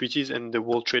investment treaties and the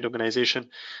World Trade Organization,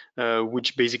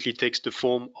 which basically takes the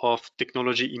form of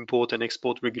technology import and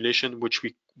export regulation,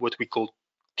 what we call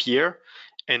TIER,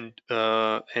 and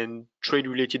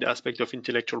trade-related aspect of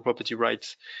intellectual property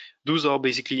rights. Those are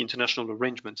basically international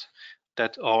arrangements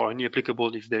that are only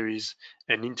applicable if there is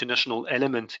an international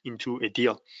element into a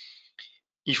deal.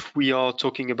 If we are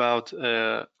talking about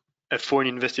a foreign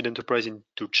invested enterprise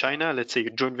into China, let's say a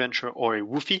joint venture or a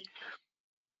WOFE,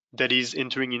 that is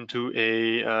entering into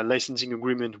a licensing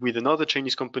agreement with another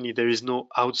Chinese company, there is no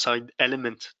outside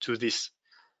element to this.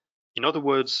 In other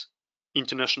words,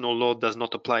 international law does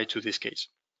not apply to this case.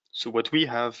 So what we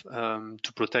have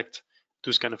to protect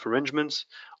those kind of arrangements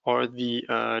are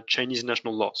the Chinese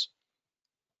national laws.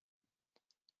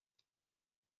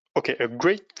 Okay, a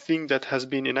great thing that has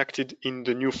been enacted in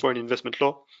the new foreign investment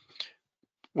law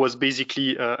was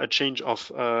basically a change of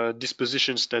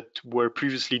dispositions that were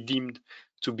previously deemed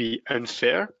to be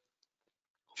unfair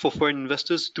for foreign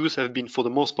investors. Those have been, for the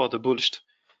most part, abolished,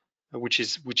 which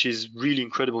is really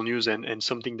incredible news and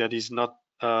something that is not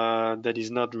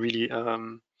really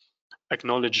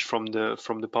acknowledged from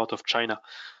the part of China.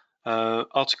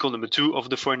 Article number 2 of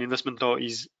the foreign investment law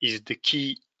is the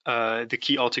key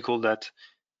article that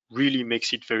really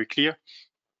makes it very clear.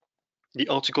 The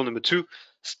article number 2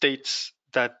 states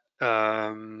that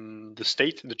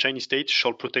the Chinese state,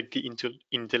 shall protect the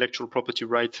intellectual property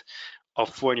right of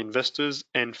foreign investors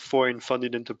and foreign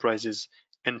funded enterprises,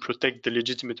 and protect the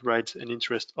legitimate rights and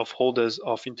interests of holders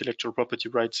of intellectual property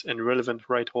rights and relevant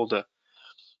right holder.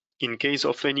 In case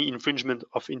of any infringement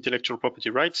of intellectual property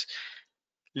rights,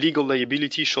 legal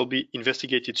liability shall be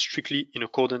investigated strictly in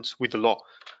accordance with the law.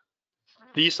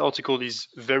 This article is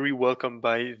very welcome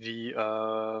by the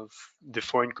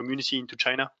foreign community into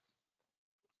China,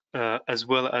 as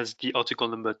well as the article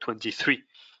number 23.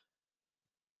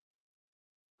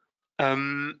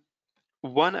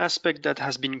 One aspect that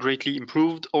has been greatly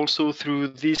improved also through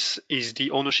this is the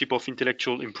ownership of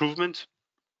intellectual improvement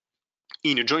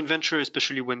in a joint venture,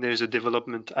 especially when there's a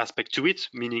development aspect to it,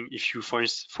 meaning if you, for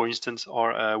instance,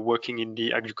 are working in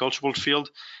the agricultural field.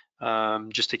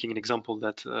 Just taking an example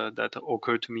that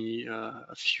occurred to me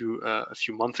a few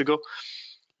months ago.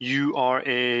 You are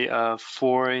a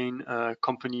foreign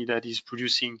company that is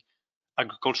producing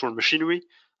agricultural machinery,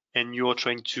 and you are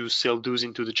trying to sell those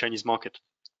into the Chinese market.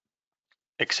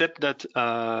 Except that,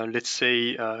 let's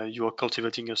say you are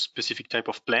cultivating a specific type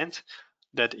of plant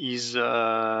that is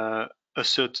of a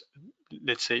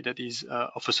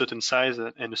certain size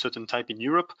and a certain type in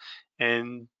Europe,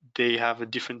 and they have a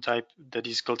different type that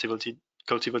is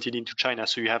cultivated into China.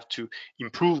 So you have to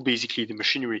improve basically the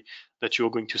machinery that you're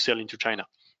going to sell into China.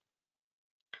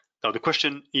 Now the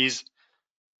question is,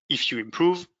 if you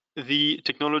improve the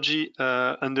technology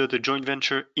under the joint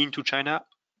venture into China,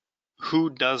 who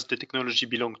does the technology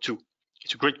belong to?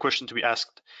 It's a great question to be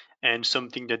asked, and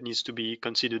something that needs to be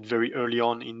considered very early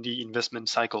on in the investment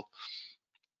cycle.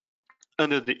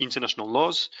 Under the international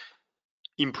laws,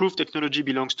 improved technology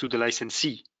belongs to the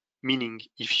licensee, meaning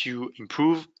if you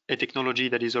improve a technology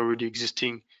that is already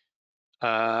existing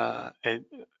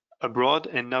abroad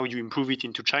and now you improve it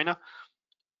into China,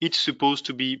 it's supposed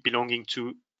to be belonging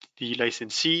to the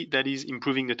licensee that is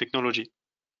improving the technology,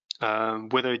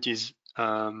 whether it is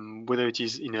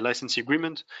in a licensing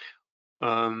agreement,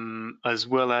 as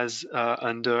well as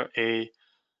under a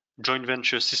joint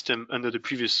venture system under the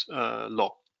previous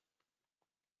law.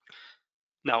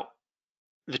 Now,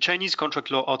 the Chinese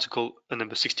contract law article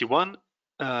number 61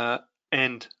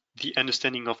 and the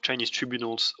understanding of Chinese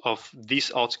tribunals of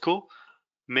this article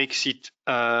makes it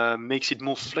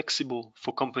more flexible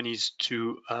for companies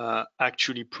to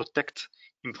actually protect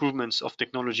improvements of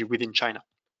technology within China.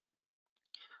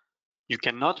 You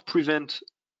cannot prevent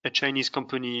a Chinese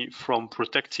company from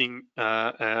protecting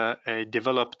a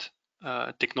developed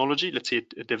technology, let's say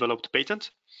a developed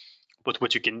patent. But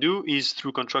what you can do is,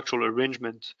 through contractual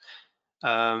arrangement,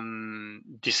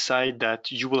 decide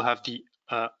that you will have the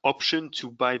option to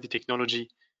buy the technology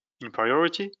in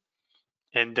priority,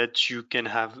 and that you can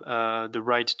have the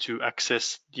right to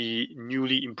access the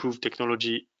newly improved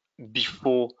technology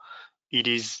before it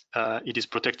is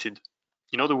protected.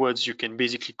 In other words, you can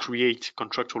basically create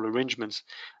contractual arrangements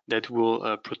that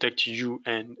will protect you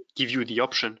and give you the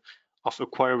option of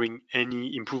acquiring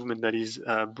any improvement that is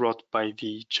brought by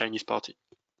the Chinese party.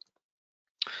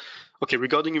 Okay,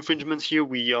 regarding infringements here,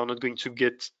 we are not going to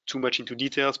get too much into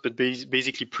details, but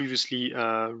basically previously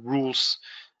rules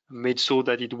made so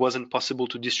that it wasn't possible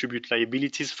to distribute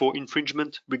liabilities for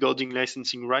infringement regarding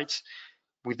licensing rights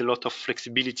with a lot of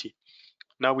flexibility.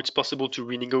 Now it's possible to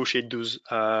renegotiate those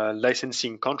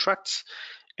licensing contracts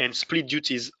and split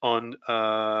duties on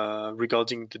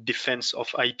regarding the defense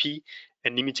of IP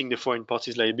and limiting the foreign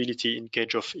parties' liability in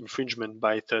case of infringement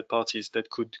by third parties that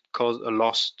could cause a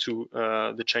loss to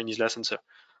the Chinese licensor.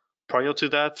 Prior to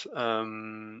that,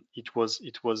 it was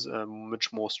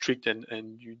much more strict,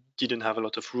 and you didn't have a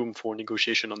lot of room for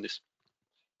negotiation on this.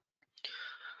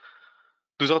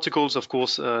 Those articles, of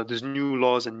course, those new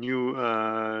laws and new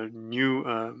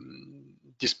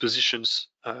dispositions,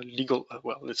 legal,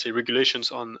 well, let's say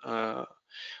regulations on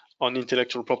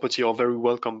intellectual property are very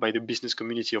welcome by the business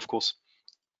community, of course.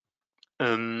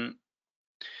 Now,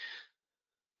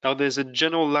 there's a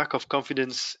general lack of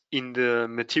confidence in the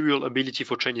material ability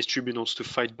for Chinese tribunals to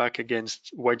fight back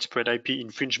against widespread IP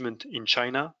infringement in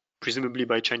China, presumably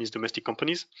by Chinese domestic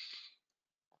companies.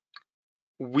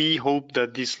 We hope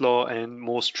that this law and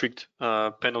more strict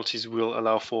penalties will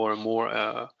allow for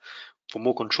more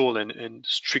control and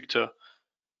stricter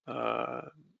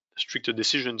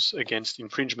decisions against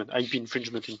infringement, IP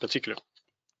infringement in particular.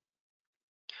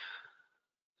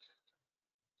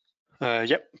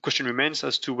 Question remains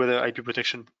as to whether IP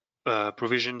protection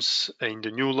provisions in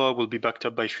the new law will be backed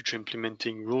up by future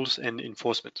implementing rules and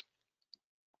enforcement.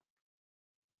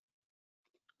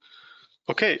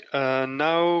 Okay,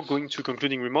 now going to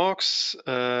concluding remarks.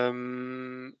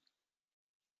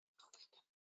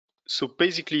 So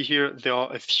basically here, there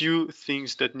are a few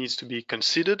things that needs to be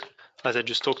considered, as I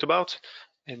just talked about,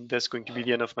 and that's going to be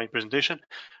the end of my presentation.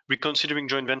 Reconsidering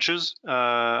joint ventures.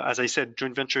 As I said,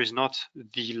 joint venture is not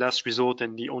the last resort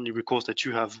and the only recourse that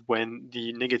you have when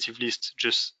the negative list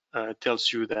just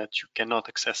tells you that you cannot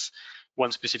access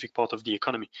one specific part of the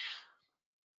economy.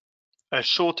 A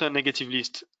shorter negative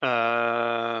list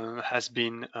has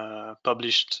been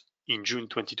published in June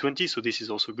 2020, so this is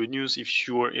also good news. If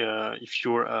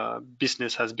your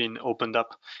business has been opened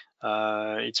up,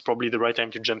 it's probably the right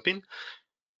time to jump in.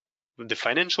 The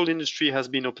financial industry has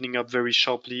been opening up very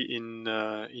sharply in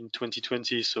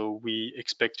 2020, so we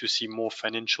expect to see more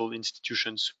financial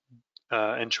institutions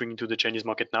entering into the Chinese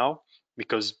market now,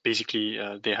 because basically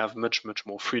they have much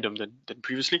more freedom than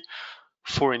previously.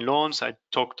 Foreign loans, I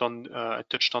touched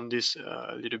on this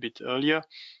a little bit earlier.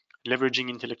 Leveraging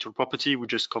intellectual property, we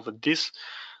just covered this.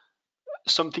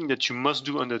 Something that you must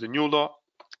do under the new law,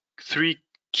 3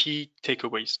 key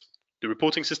takeaways. The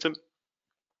reporting system.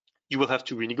 You will have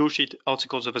to renegotiate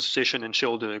articles of association and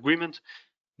shareholder agreement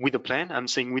with a plan. I'm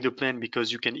saying with a plan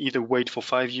because you can either wait for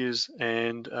 5 years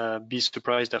and be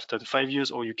surprised after the 5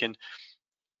 years, or you can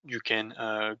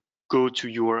go to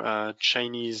your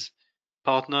Chinese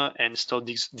partner and start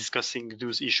discussing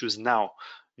those issues now.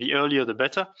 The earlier the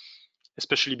better,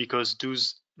 especially because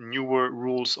those newer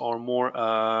rules are more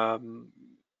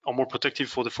protective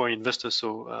for the foreign investors.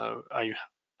 So I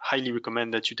highly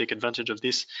recommend that you take advantage of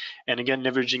this. And again,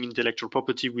 leveraging intellectual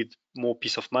property with more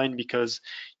peace of mind, because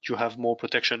you have more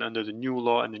protection under the new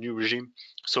law and the new regime.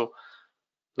 So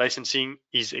licensing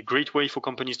is a great way for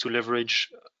companies to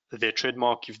leverage their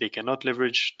trademark if they cannot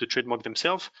leverage the trademark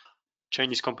themselves.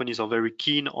 Chinese companies are very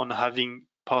keen on having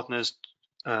partners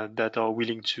that are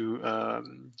willing to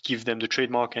give them the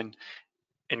trademark and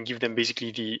give them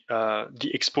basically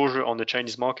the exposure on the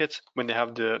Chinese market when they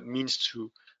have the means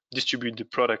to distribute the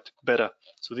product better.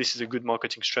 So this is a good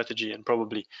marketing strategy and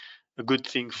probably a good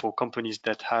thing for companies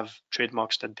that have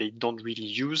trademarks that they don't really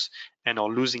use and are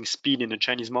losing speed in the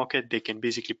Chinese market. They can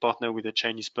basically partner with a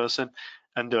Chinese person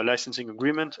under a licensing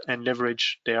agreement and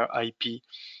leverage their IP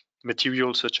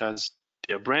material, such as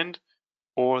their brand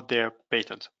or their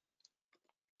patent.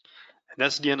 And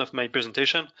that's the end of my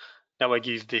presentation. Now I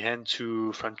give the hand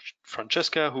to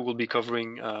Francesca, who will be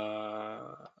covering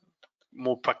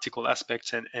more practical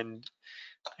aspects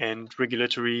and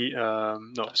regulatory,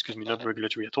 no, excuse me, not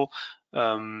regulatory at all,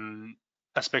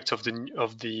 aspects of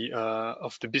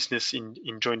the business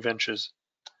in joint ventures.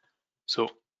 So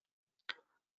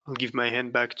I'll give my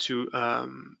hand back to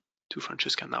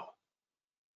Francesca now.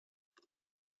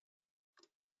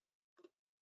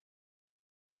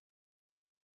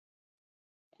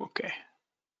 Okay.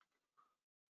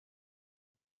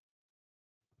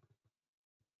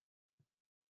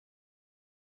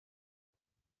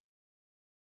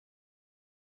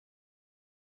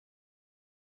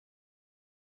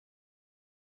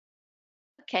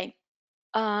 Okay.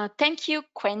 Thank you,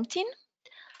 Quentin.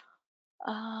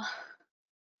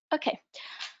 Okay.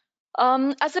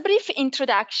 As a brief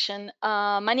introduction,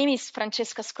 my name is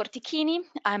Francesca Scortichini.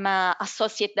 I'm an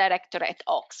associate director at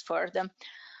Oxford.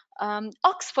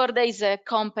 Oxford is a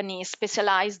company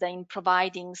specialized in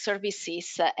providing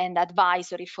services and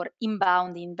advisory for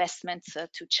inbound investments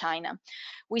to China.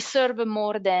 We serve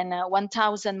more than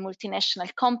 1,000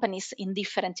 multinational companies in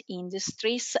different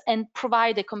industries and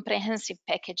provide a comprehensive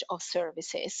package of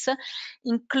services,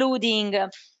 including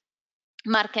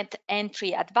market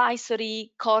entry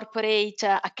advisory, corporate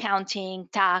accounting,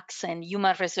 tax, and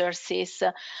human resources,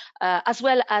 as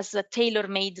well as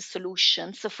tailor-made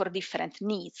solutions for different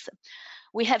needs.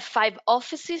 We have 5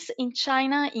 offices in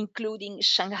China, including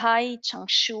Shanghai,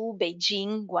 Changshu,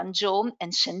 Beijing, Guangzhou,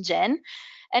 and Shenzhen,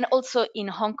 and also in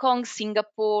Hong Kong,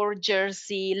 Singapore,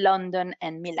 Jersey, London,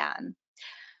 and Milan.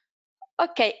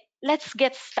 Okay, let's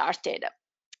get started.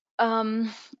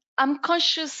 I'm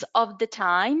conscious of the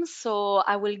time, so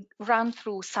I will run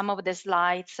through some of the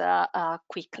slides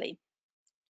quickly.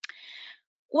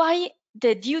 Why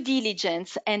the due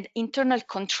diligence and internal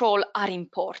control are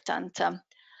important.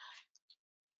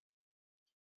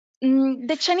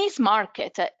 The Chinese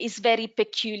market is very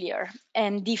peculiar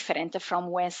and different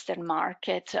from Western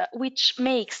market, which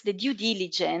makes the due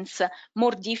diligence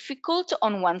more difficult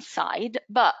on one side,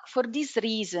 but for this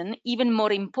reason, even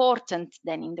more important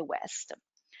than in the West.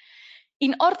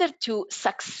 In order to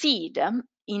succeed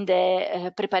in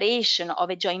the preparation of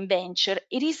a joint venture,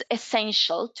 it is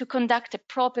essential to conduct a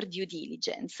proper due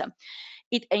diligence.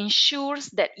 It ensures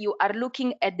that you are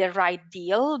looking at the right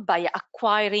deal by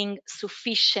acquiring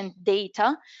sufficient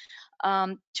data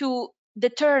to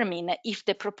determine if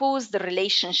the proposed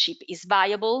relationship is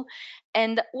viable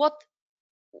and what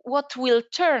will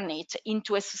turn it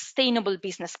into a sustainable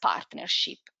business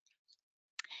partnership.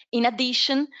 In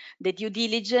addition, the due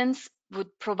diligence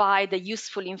would provide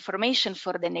useful information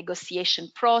for the negotiation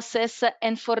process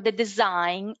and for the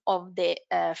design of the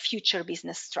future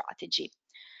business strategy.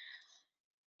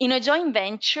 In a joint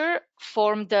venture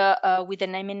formed with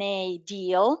an M&A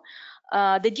deal,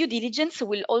 the due diligence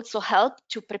will also help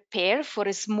to prepare for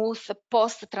a smooth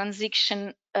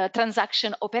post-transaction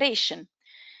operation.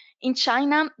 In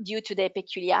China, due to the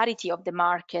peculiarity of the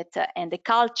market and the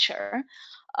culture,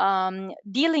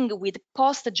 dealing with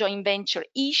post-joint venture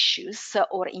issues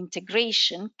or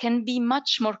integration can be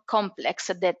much more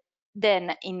complex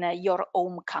than in your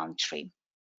home country.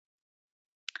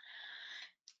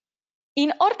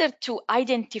 In order to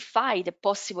identify the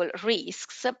possible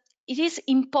risks, it is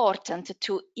important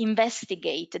to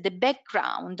investigate the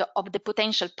background of the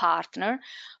potential partner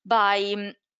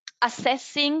by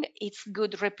assessing its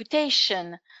good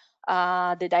reputation,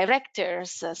 the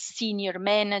directors, senior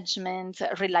management,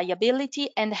 reliability,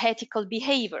 and ethical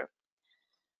behavior.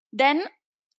 Then,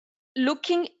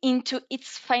 looking into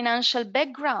its financial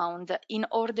background in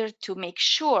order to make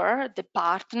sure the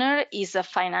partner is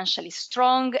financially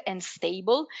strong and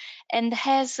stable and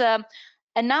has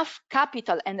enough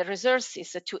capital and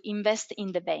resources to invest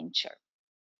in the venture.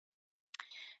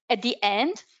 At the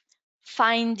end,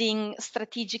 finding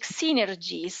strategic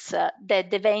synergies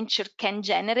that the venture can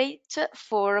generate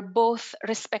for both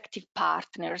respective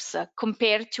partners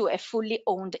compared to a fully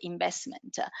owned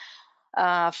investment.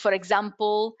 For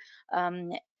example,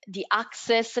 the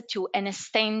access to an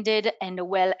extended and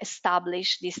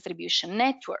well-established distribution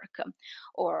network,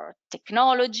 or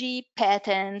technology,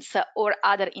 patents, or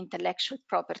other intellectual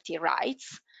property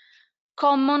rights,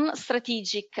 common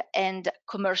strategic and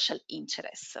commercial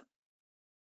interests.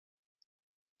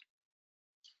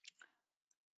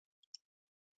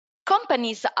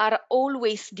 Companies are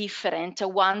always different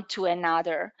one to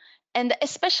another, and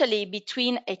especially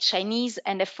between a Chinese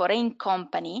and a foreign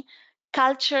company,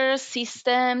 culture,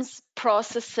 systems,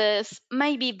 processes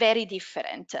may be very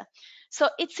different. So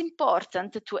it's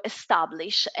important to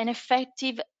establish an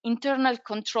effective internal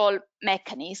control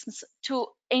mechanisms to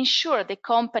ensure the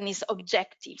company's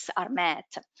objectives are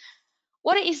met.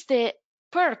 What is the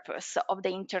purpose of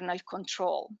the internal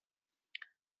control?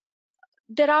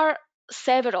 There are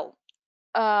several.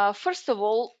 First of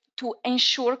all, to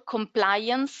ensure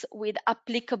compliance with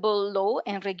applicable law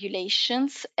and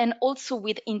regulations and also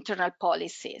with internal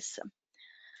policies.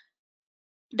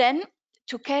 Then,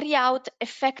 to carry out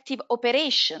effective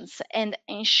operations and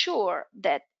ensure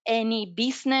that any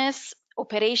business,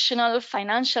 operational,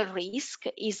 financial risk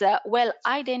is well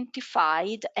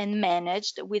identified and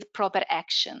managed with proper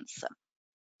actions.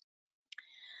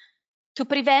 To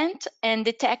prevent and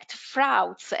detect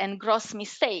frauds and gross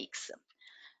mistakes,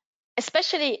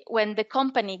 especially when the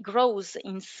company grows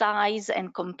in size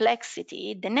and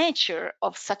complexity, the nature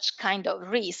of such kind of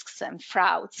risks and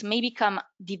frauds may become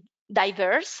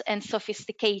diverse and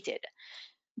sophisticated.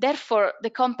 Therefore, the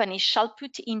company shall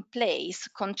put in place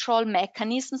control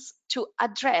mechanisms to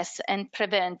address and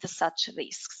prevent such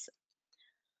risks.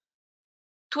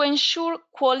 To ensure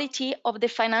quality of the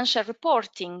financial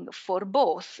reporting for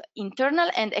both internal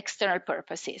and external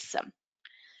purposes.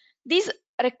 This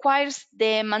requires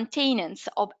the maintenance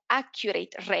of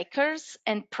accurate records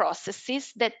and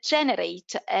processes that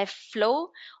generate a flow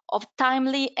of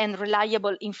timely and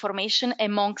reliable information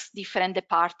amongst different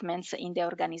departments in the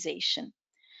organization.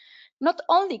 Not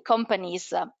only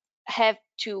companies have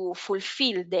to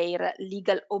fulfill their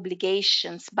legal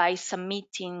obligations by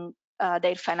submitting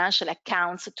their financial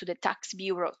accounts to the tax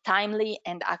bureau timely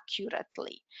and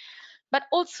accurately, but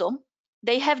also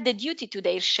they have the duty to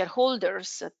their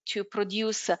shareholders to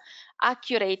produce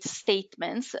accurate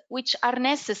statements which are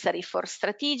necessary for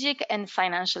strategic and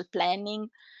financial planning,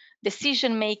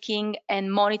 decision-making,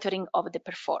 and monitoring of the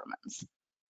performance.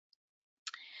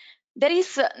 There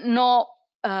is no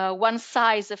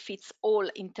one-size-fits-all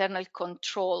internal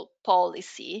control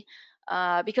policy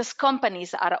because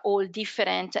companies are all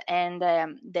different and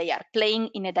they are playing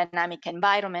in a dynamic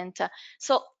environment.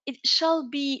 So it shall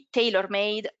be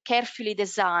tailor-made, carefully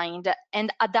designed,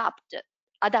 and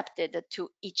adapted to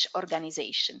each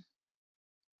organization.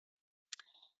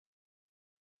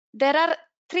 There are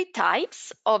three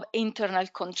types of internal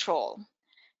control.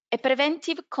 A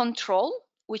preventive control,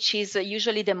 which is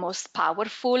usually the most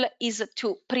powerful, is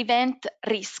to prevent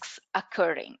risks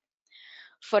occurring.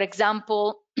 For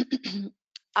example,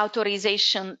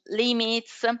 authorization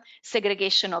limits,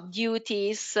 segregation of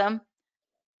duties.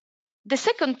 The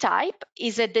second type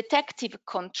is a detective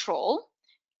control.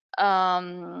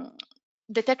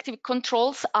 Detective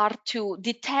controls are to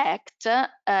detect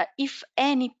if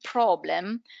any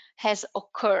problem has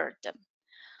occurred.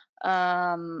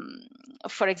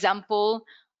 For example,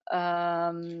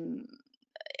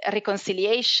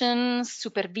 reconciliation,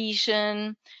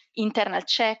 supervision, internal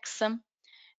checks.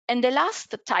 And the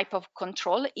last type of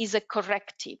control is a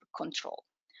corrective control.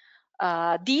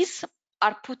 These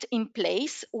are put in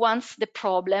place once the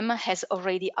problem has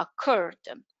already occurred.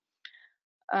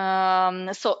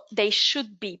 So they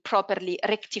should be properly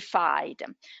rectified.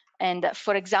 And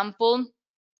for example,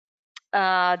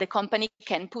 the company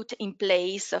can put in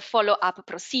place a follow-up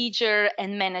procedure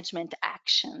and management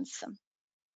actions.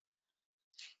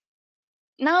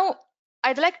 Now,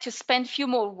 I'd like to spend a few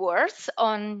more words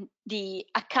on the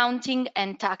accounting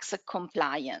and tax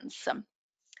compliance.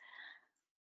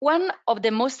 One of the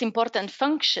most important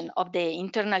functions of the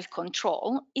internal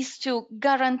control is to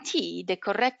guarantee the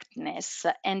correctness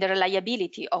and the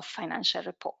reliability of financial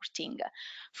reporting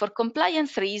for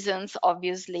compliance reasons,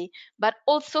 obviously, but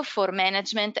also for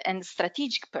management and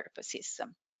strategic purposes.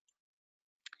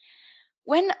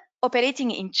 When operating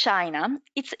in China,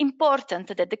 it's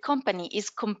important that the company is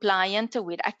compliant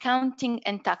with accounting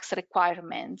and tax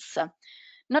requirements,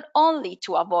 not only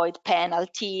to avoid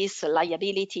penalties,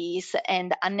 liabilities,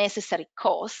 and unnecessary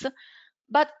costs,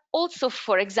 but also,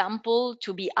 for example,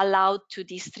 to be allowed to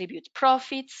distribute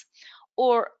profits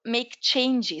or make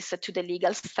changes to the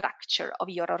legal structure of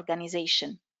your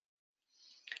organization.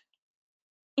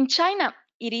 In China,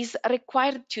 it is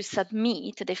required to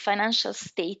submit the financial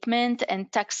statement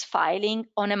and tax filing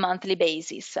on a monthly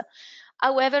basis.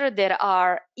 However, there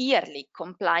are yearly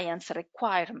compliance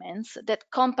requirements that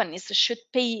companies should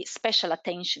pay special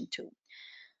attention to.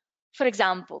 For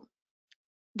example,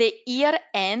 the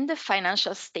year-end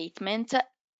financial statement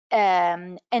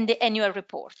and the annual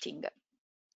reporting.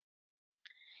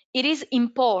 it is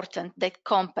important that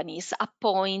companies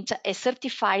appoint a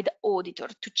certified auditor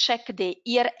to check the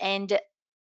year-end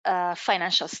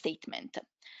financial statement.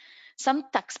 Some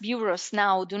tax bureaus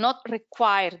now do not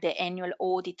require the annual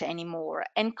audit anymore,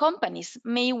 and companies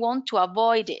may want to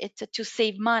avoid it to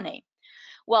save money.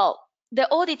 Well, the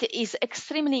audit is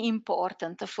extremely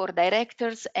important for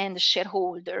directors and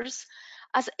shareholders,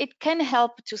 as it can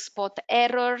help to spot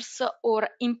errors or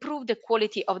improve the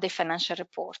quality of the financial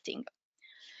reporting.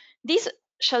 This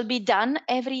shall be done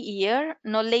every year,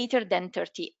 no later than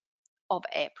 30th of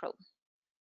April.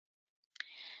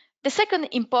 The second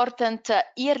important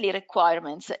yearly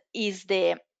requirement is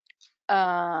the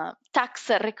tax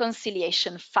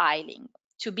reconciliation filing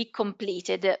to be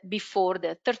completed before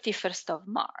the 31st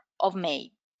of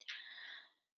May.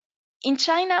 In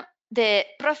China, the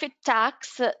profit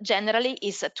tax generally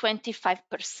is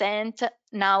 25%,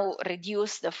 now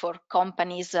reduced for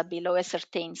companies below a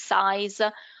certain size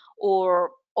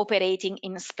or operating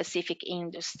in specific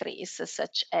industries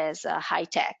such as high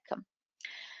tech.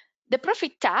 The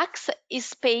profit tax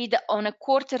is paid on a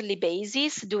quarterly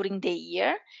basis during the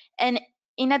year, and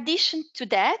in addition to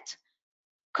that,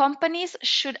 companies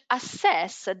should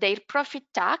assess their profit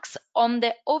tax on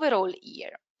the overall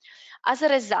year. As a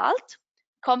result,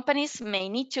 companies may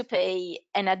need to pay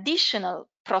an additional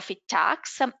profit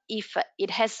tax if it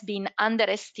has been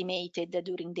underestimated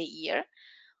during the year,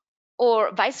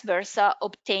 or vice versa,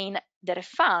 obtain the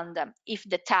refund if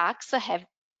the tax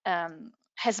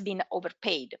has been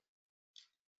overpaid.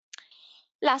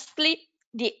 Lastly,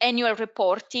 the annual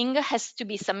reporting has to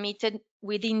be submitted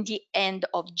within the end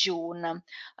of June.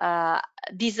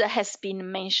 This has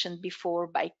been mentioned before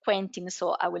by Quentin,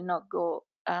 so I will not go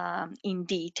in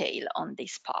detail on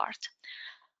this part.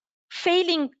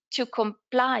 Failing to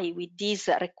comply with these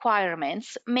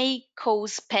requirements may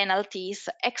cause penalties,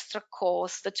 extra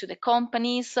cost to the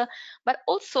companies, but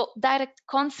also direct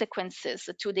consequences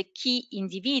to the key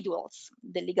individuals,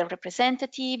 the legal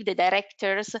representative, the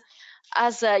directors.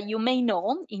 As you may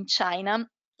know, in China,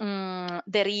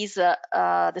 there is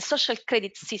the social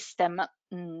credit system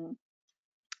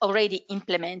already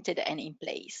implemented and in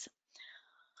place.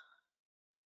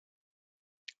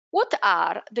 What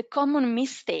are the common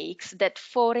mistakes that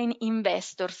foreign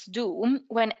investors do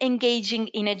when engaging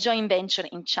in a joint venture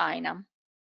in China?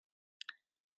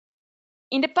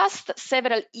 In the past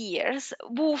several years,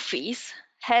 WOFIs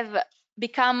have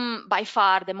become by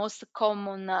far the most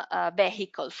common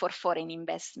vehicle for foreign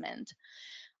investment.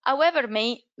 However,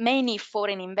 many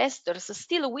foreign investors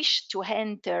still wish to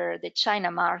enter the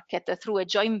China market through a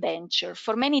joint venture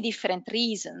for many different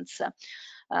reasons,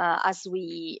 as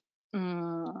we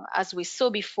saw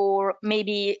before.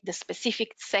 Maybe the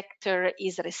specific sector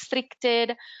is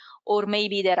restricted, or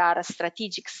maybe there are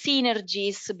strategic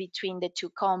synergies between the two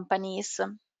companies.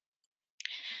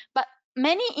 But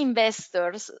many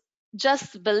investors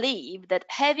just believe that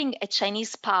having a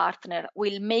Chinese partner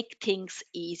will make things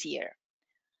easier.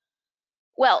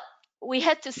 Well, we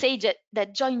had to say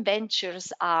that joint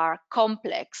ventures are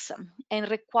complex and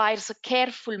requires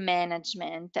careful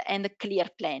management and clear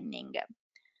planning.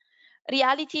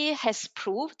 Reality has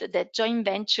proved that joint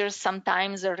ventures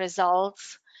sometimes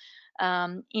results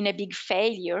in a big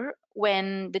failure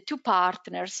when the two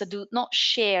partners do not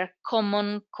share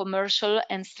common commercial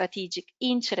and strategic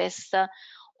interests,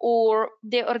 or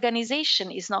the organization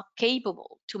is not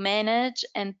capable to manage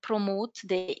and promote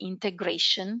the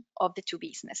integration of the two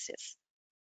businesses.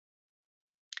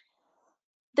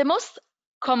 The most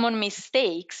common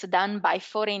mistakes done by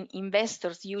foreign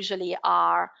investors usually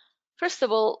are, first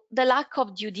of all, the lack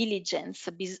of due diligence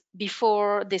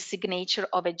before the signature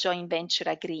of a joint venture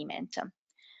agreement.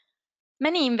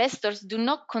 Many investors do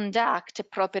not conduct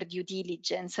proper due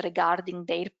diligence regarding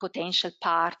their potential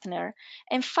partner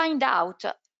and find out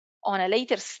on a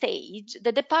later stage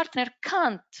that the partner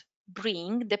can't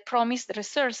bring the promised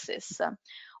resources,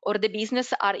 or the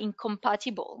business are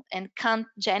incompatible and can't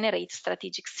generate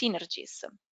strategic synergies.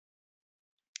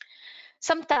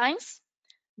 Sometimes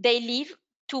they leave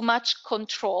too much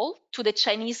control to the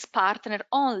Chinese partner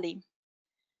only.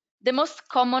 The most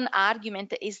common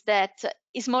argument is that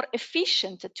it's more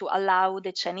efficient to allow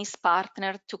the Chinese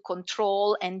partner to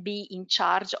control and be in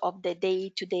charge of the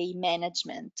day-to-day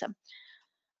management.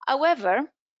 However,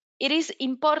 it is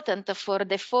important for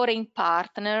the foreign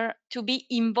partner to be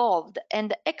involved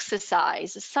and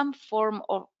exercise some form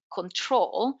of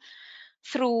control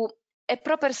through a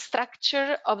proper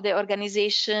structure of the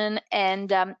organization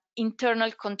and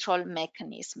internal control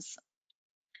mechanisms.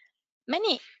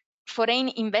 Many foreign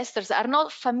investors are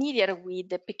not familiar with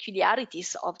the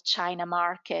peculiarities of China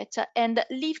market and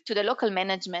leave to the local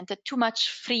management too much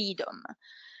freedom.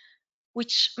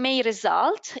 which may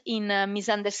result in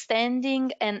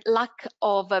misunderstanding and lack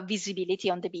of visibility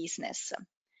on the business.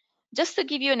 Just to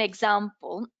give you an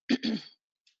example,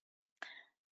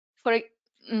 for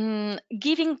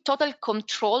giving total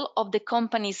control of the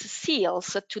company's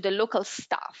seals to the local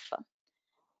staff.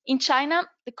 In China,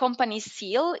 the company's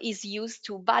seal is used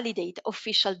to validate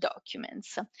official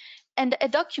documents, and a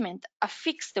document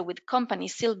affixed with company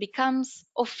seal becomes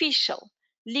official,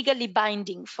 legally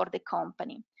binding for the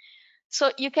company.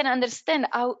 So you can understand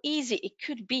how easy it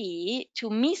could be to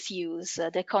misuse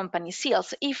the company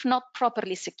seals if not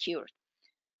properly secured.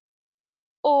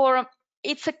 Or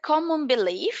it's a common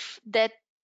belief that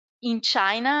in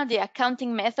China, the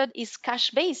accounting method is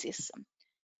cash basis.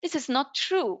 This is not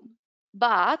true,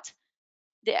 but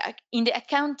in the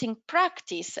accounting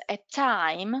practice at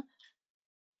time,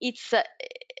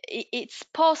 it's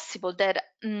possible that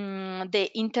the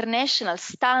international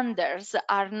standards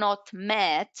are not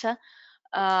met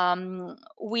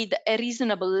with a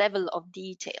reasonable level of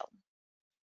detail.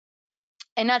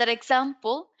 Another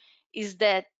example is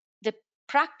that the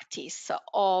practice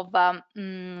of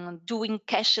doing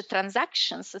cash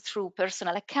transactions through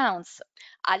personal accounts,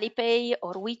 Alipay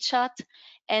or WeChat,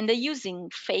 and using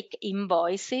fake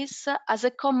invoices as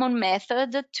a common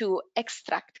method to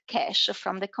extract cash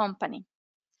from the company.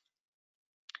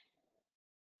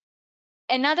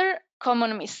 Another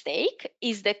common mistake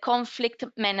is the conflict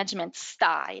management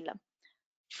style.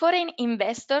 Foreign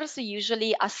investors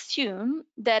usually assume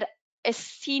that a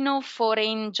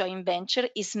Sino-foreign joint venture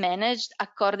is managed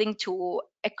according to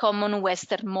a common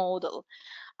Western model,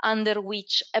 under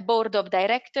which a board of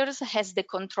directors has the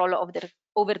control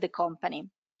over the company.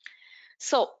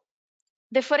 So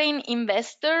the foreign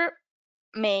investor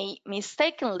may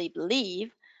mistakenly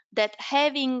believe that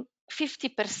having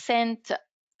 50%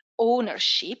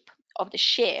 ownership of the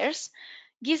shares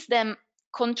gives them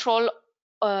control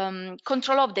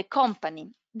of the company.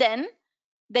 Then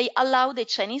they allow the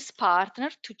Chinese partner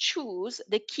to choose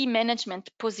the key management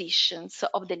positions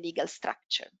of the legal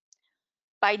structure.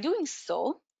 By doing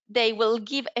so, they will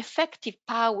give effective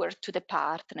power to the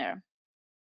partner.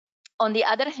 On the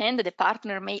other hand, the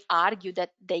partner may argue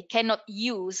that they cannot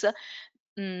use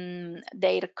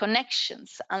their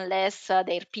connections unless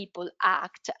their people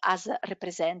act as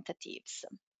representatives.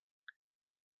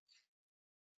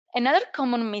 Another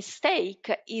common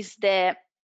mistake is the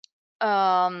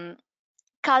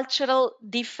cultural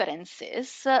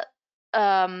differences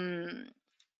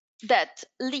that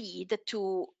lead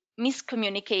to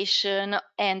miscommunication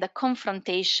and a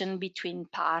confrontation between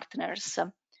partners.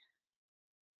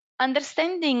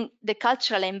 Understanding the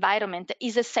cultural environment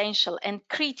is essential and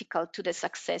critical to the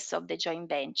success of the joint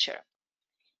venture.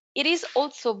 It is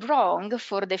also wrong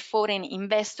for the foreign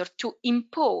investor to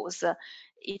impose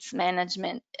his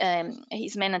management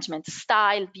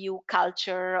style, view,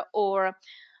 culture, or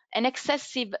an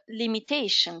excessive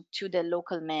limitation to the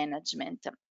local management,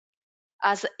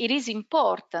 as it is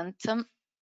important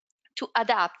to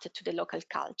adapt to the local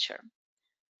culture.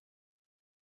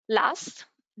 Last,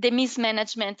 the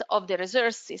mismanagement of the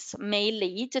resources may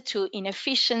lead to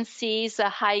inefficiencies,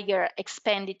 higher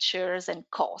expenditures, and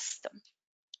cost.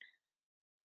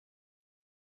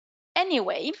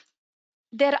 Anyway,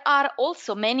 there are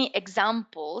also many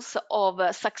examples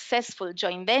of successful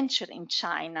joint venture in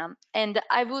China, and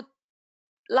I would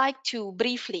like to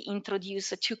briefly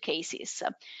introduce two cases,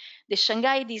 the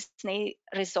Shanghai Disney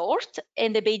Resort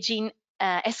and the Beijing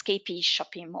SKP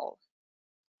shopping mall.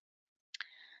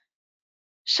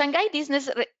 Shanghai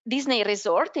Disney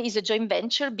Resort is a joint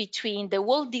venture between the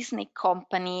Walt Disney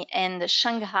Company and the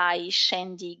Shanghai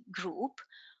Shendi Group,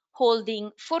 holding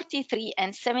 43%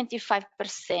 and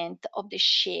 75% of the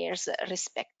shares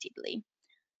respectively.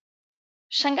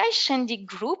 Shanghai Shendi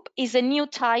Group is a new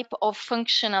type of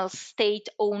functional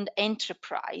state-owned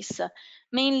enterprise,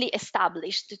 mainly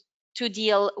established to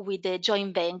deal with the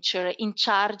joint venture in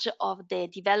charge of the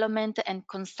development and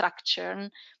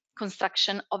construction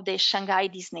of the Shanghai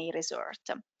Disney Resort.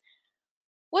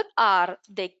 What are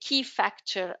the key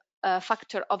factor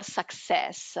of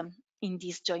success in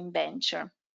this joint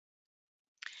venture?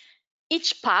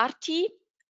 Each party,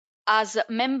 as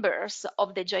members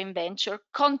of the joint venture,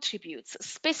 contributes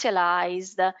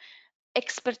specialized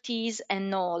expertise and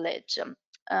knowledge.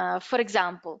 For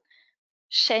example,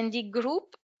 Shendi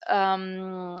Group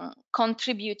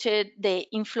contributed the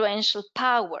influential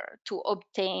power to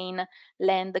obtain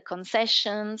land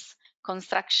concessions,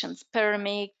 construction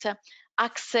permit,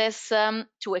 access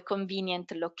to a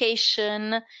convenient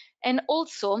location, and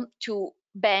also to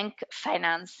bank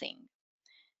financing.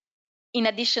 In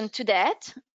addition to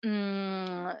that,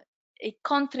 it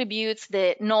contributes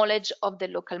the knowledge of the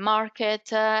local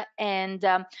market and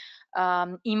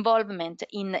involvement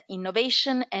in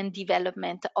innovation and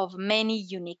development of many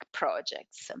unique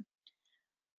projects.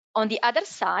 On the other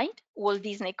side, Walt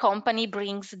Disney Company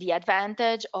brings the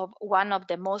advantage of one of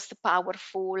the most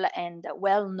powerful and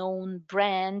well-known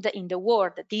brand in the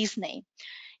world, Disney.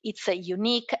 It's a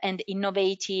unique and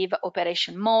innovative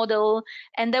operation model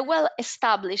and a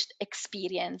well-established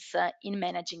experience in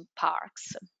managing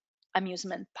parks,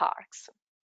 amusement parks.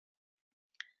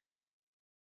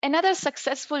 Another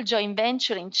successful joint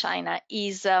venture in China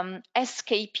is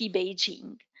SKP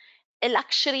Beijing, a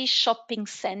luxury shopping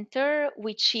center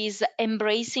which is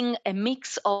embracing a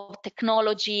mix of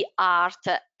technology, art,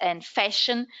 and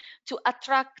fashion to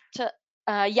attract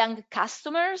young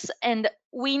customers and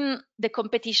win the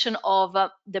competition of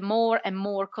the more and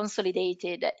more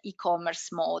consolidated e-commerce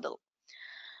model.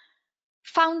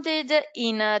 Founded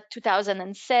in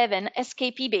 2007,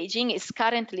 SKP Beijing is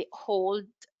currently held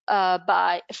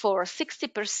for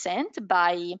 60%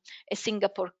 by a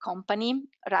Singapore company,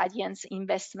 Radiance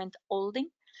Investment Holding,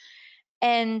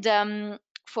 and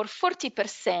for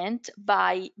 40%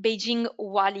 by Beijing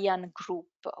Hualian Group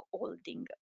Holding.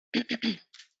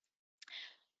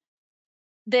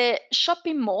 The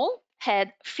shopping mall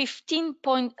had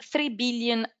 15.3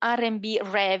 billion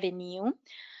RMB revenue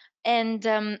and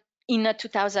in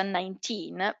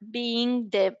 2019, being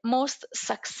the most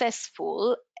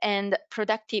successful and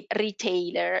productive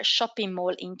retailer shopping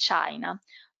mall in China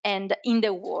and in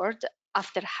the world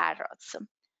after Harrods.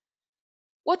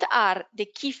 What are the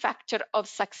key factors of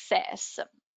success?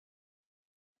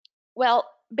 Well,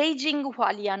 Beijing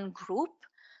Hualian Group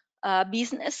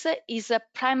business is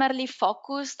primarily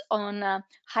focused on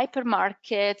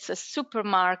hypermarkets,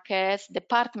 supermarkets,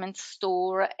 department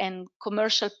store, and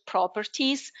commercial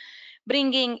properties,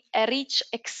 bringing a rich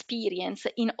experience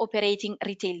in operating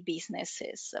retail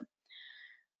businesses,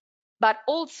 but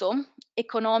also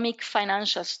economic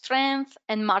financial strength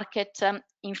and market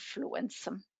influence.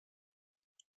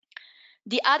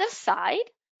 The other side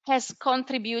has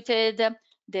contributed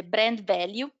the brand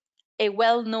value, a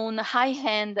well-known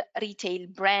high-end retail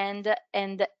brand,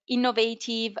 and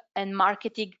innovative and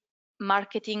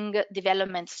marketing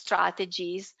development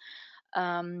strategies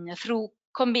through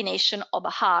combination of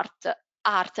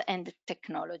art and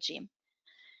technology.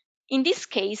 In these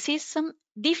cases,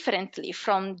 differently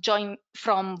from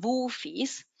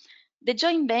WOFIS, the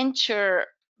joint venture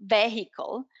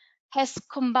vehicle has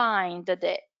combined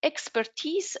the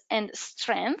expertise and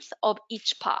strength of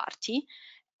each party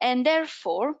and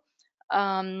therefore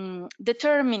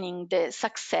determining the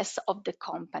success of the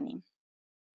company.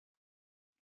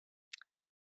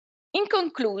 In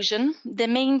conclusion, the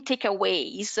main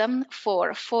takeaways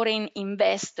for foreign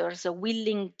investors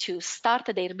willing to start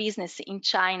their business in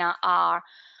China are,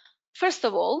 first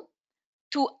of all,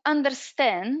 to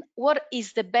understand what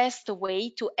is the best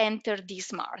way to enter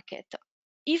this market.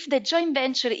 If the joint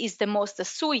venture is the most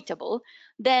suitable,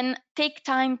 then take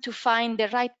time to find the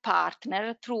right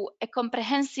partner through a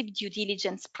comprehensive due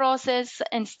diligence process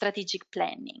and strategic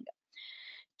planning.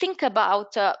 Think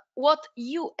about what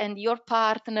you and your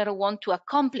partner want to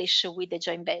accomplish with the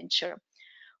joint venture.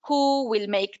 Who will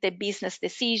make the business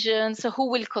decisions?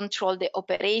 Who will control the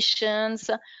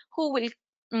operations? Who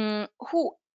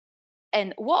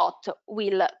and what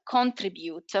will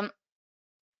contribute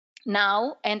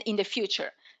now and in the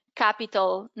future?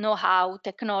 Capital, know-how,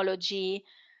 technology.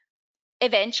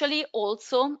 Eventually,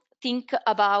 also think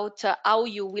about how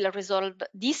you will resolve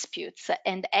disputes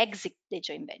and exit the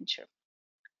joint venture.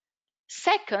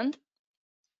 Second,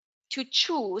 to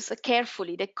choose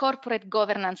carefully the corporate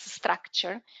governance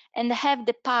structure and have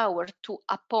the power to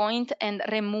appoint and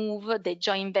remove the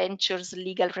joint venture's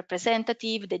legal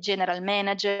representative, the general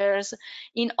managers,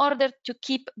 in order to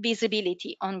keep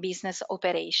visibility on business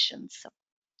operations.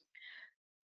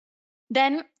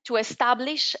 Then, to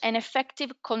establish an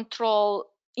effective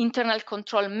internal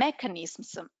control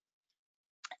mechanisms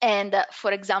and,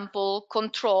 for example,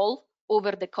 control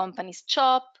over the company's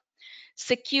shop,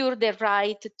 secure the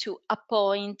right to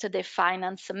appoint the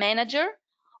finance manager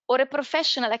or a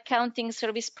professional accounting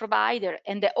service provider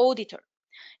and the auditor.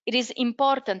 It is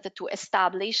important to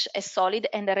establish a solid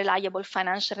and reliable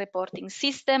financial reporting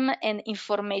system and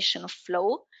information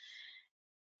flow,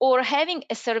 or having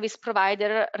a service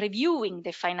provider reviewing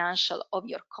the financial of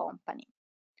your company.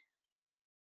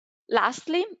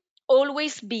 Lastly,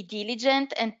 always be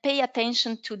diligent and pay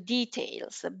attention to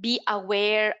details. Be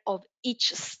aware of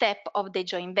each step of the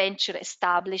joint venture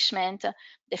establishment,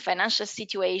 the financial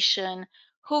situation,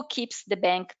 who keeps the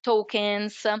bank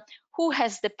tokens, who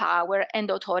has the power and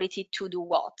authority to do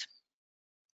what.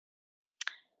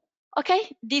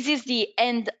 Okay, this is the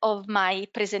end of my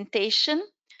presentation.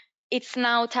 It's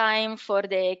now time for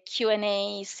the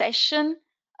Q&A session.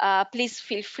 Please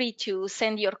feel free to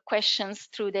send your questions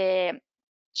through the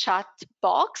chat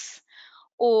box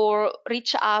or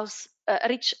reach out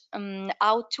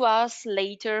to us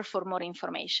later for more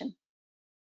information.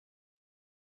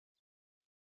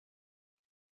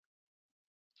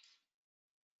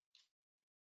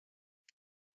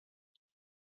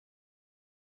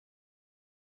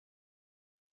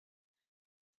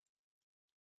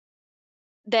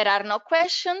 There are no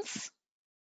questions,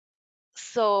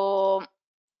 so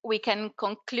we can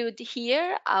conclude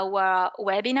here our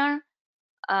webinar.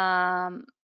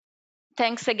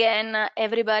 Thanks again,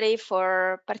 everybody,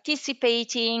 for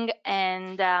participating,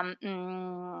 and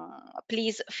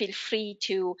please feel free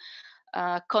to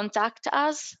contact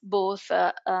us, both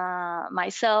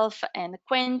myself and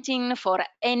Quentin, for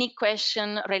any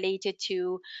question related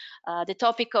to the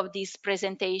topic of this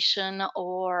presentation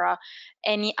or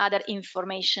any other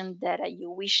information that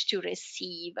you wish to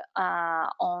receive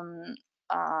on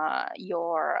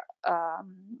your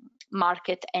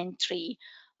market entry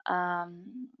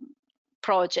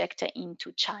project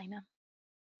into China.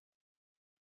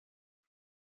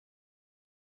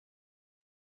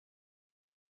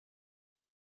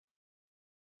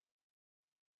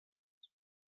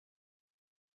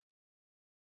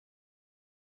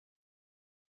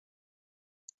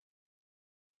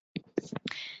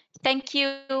 Thank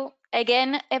you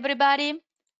again, everybody.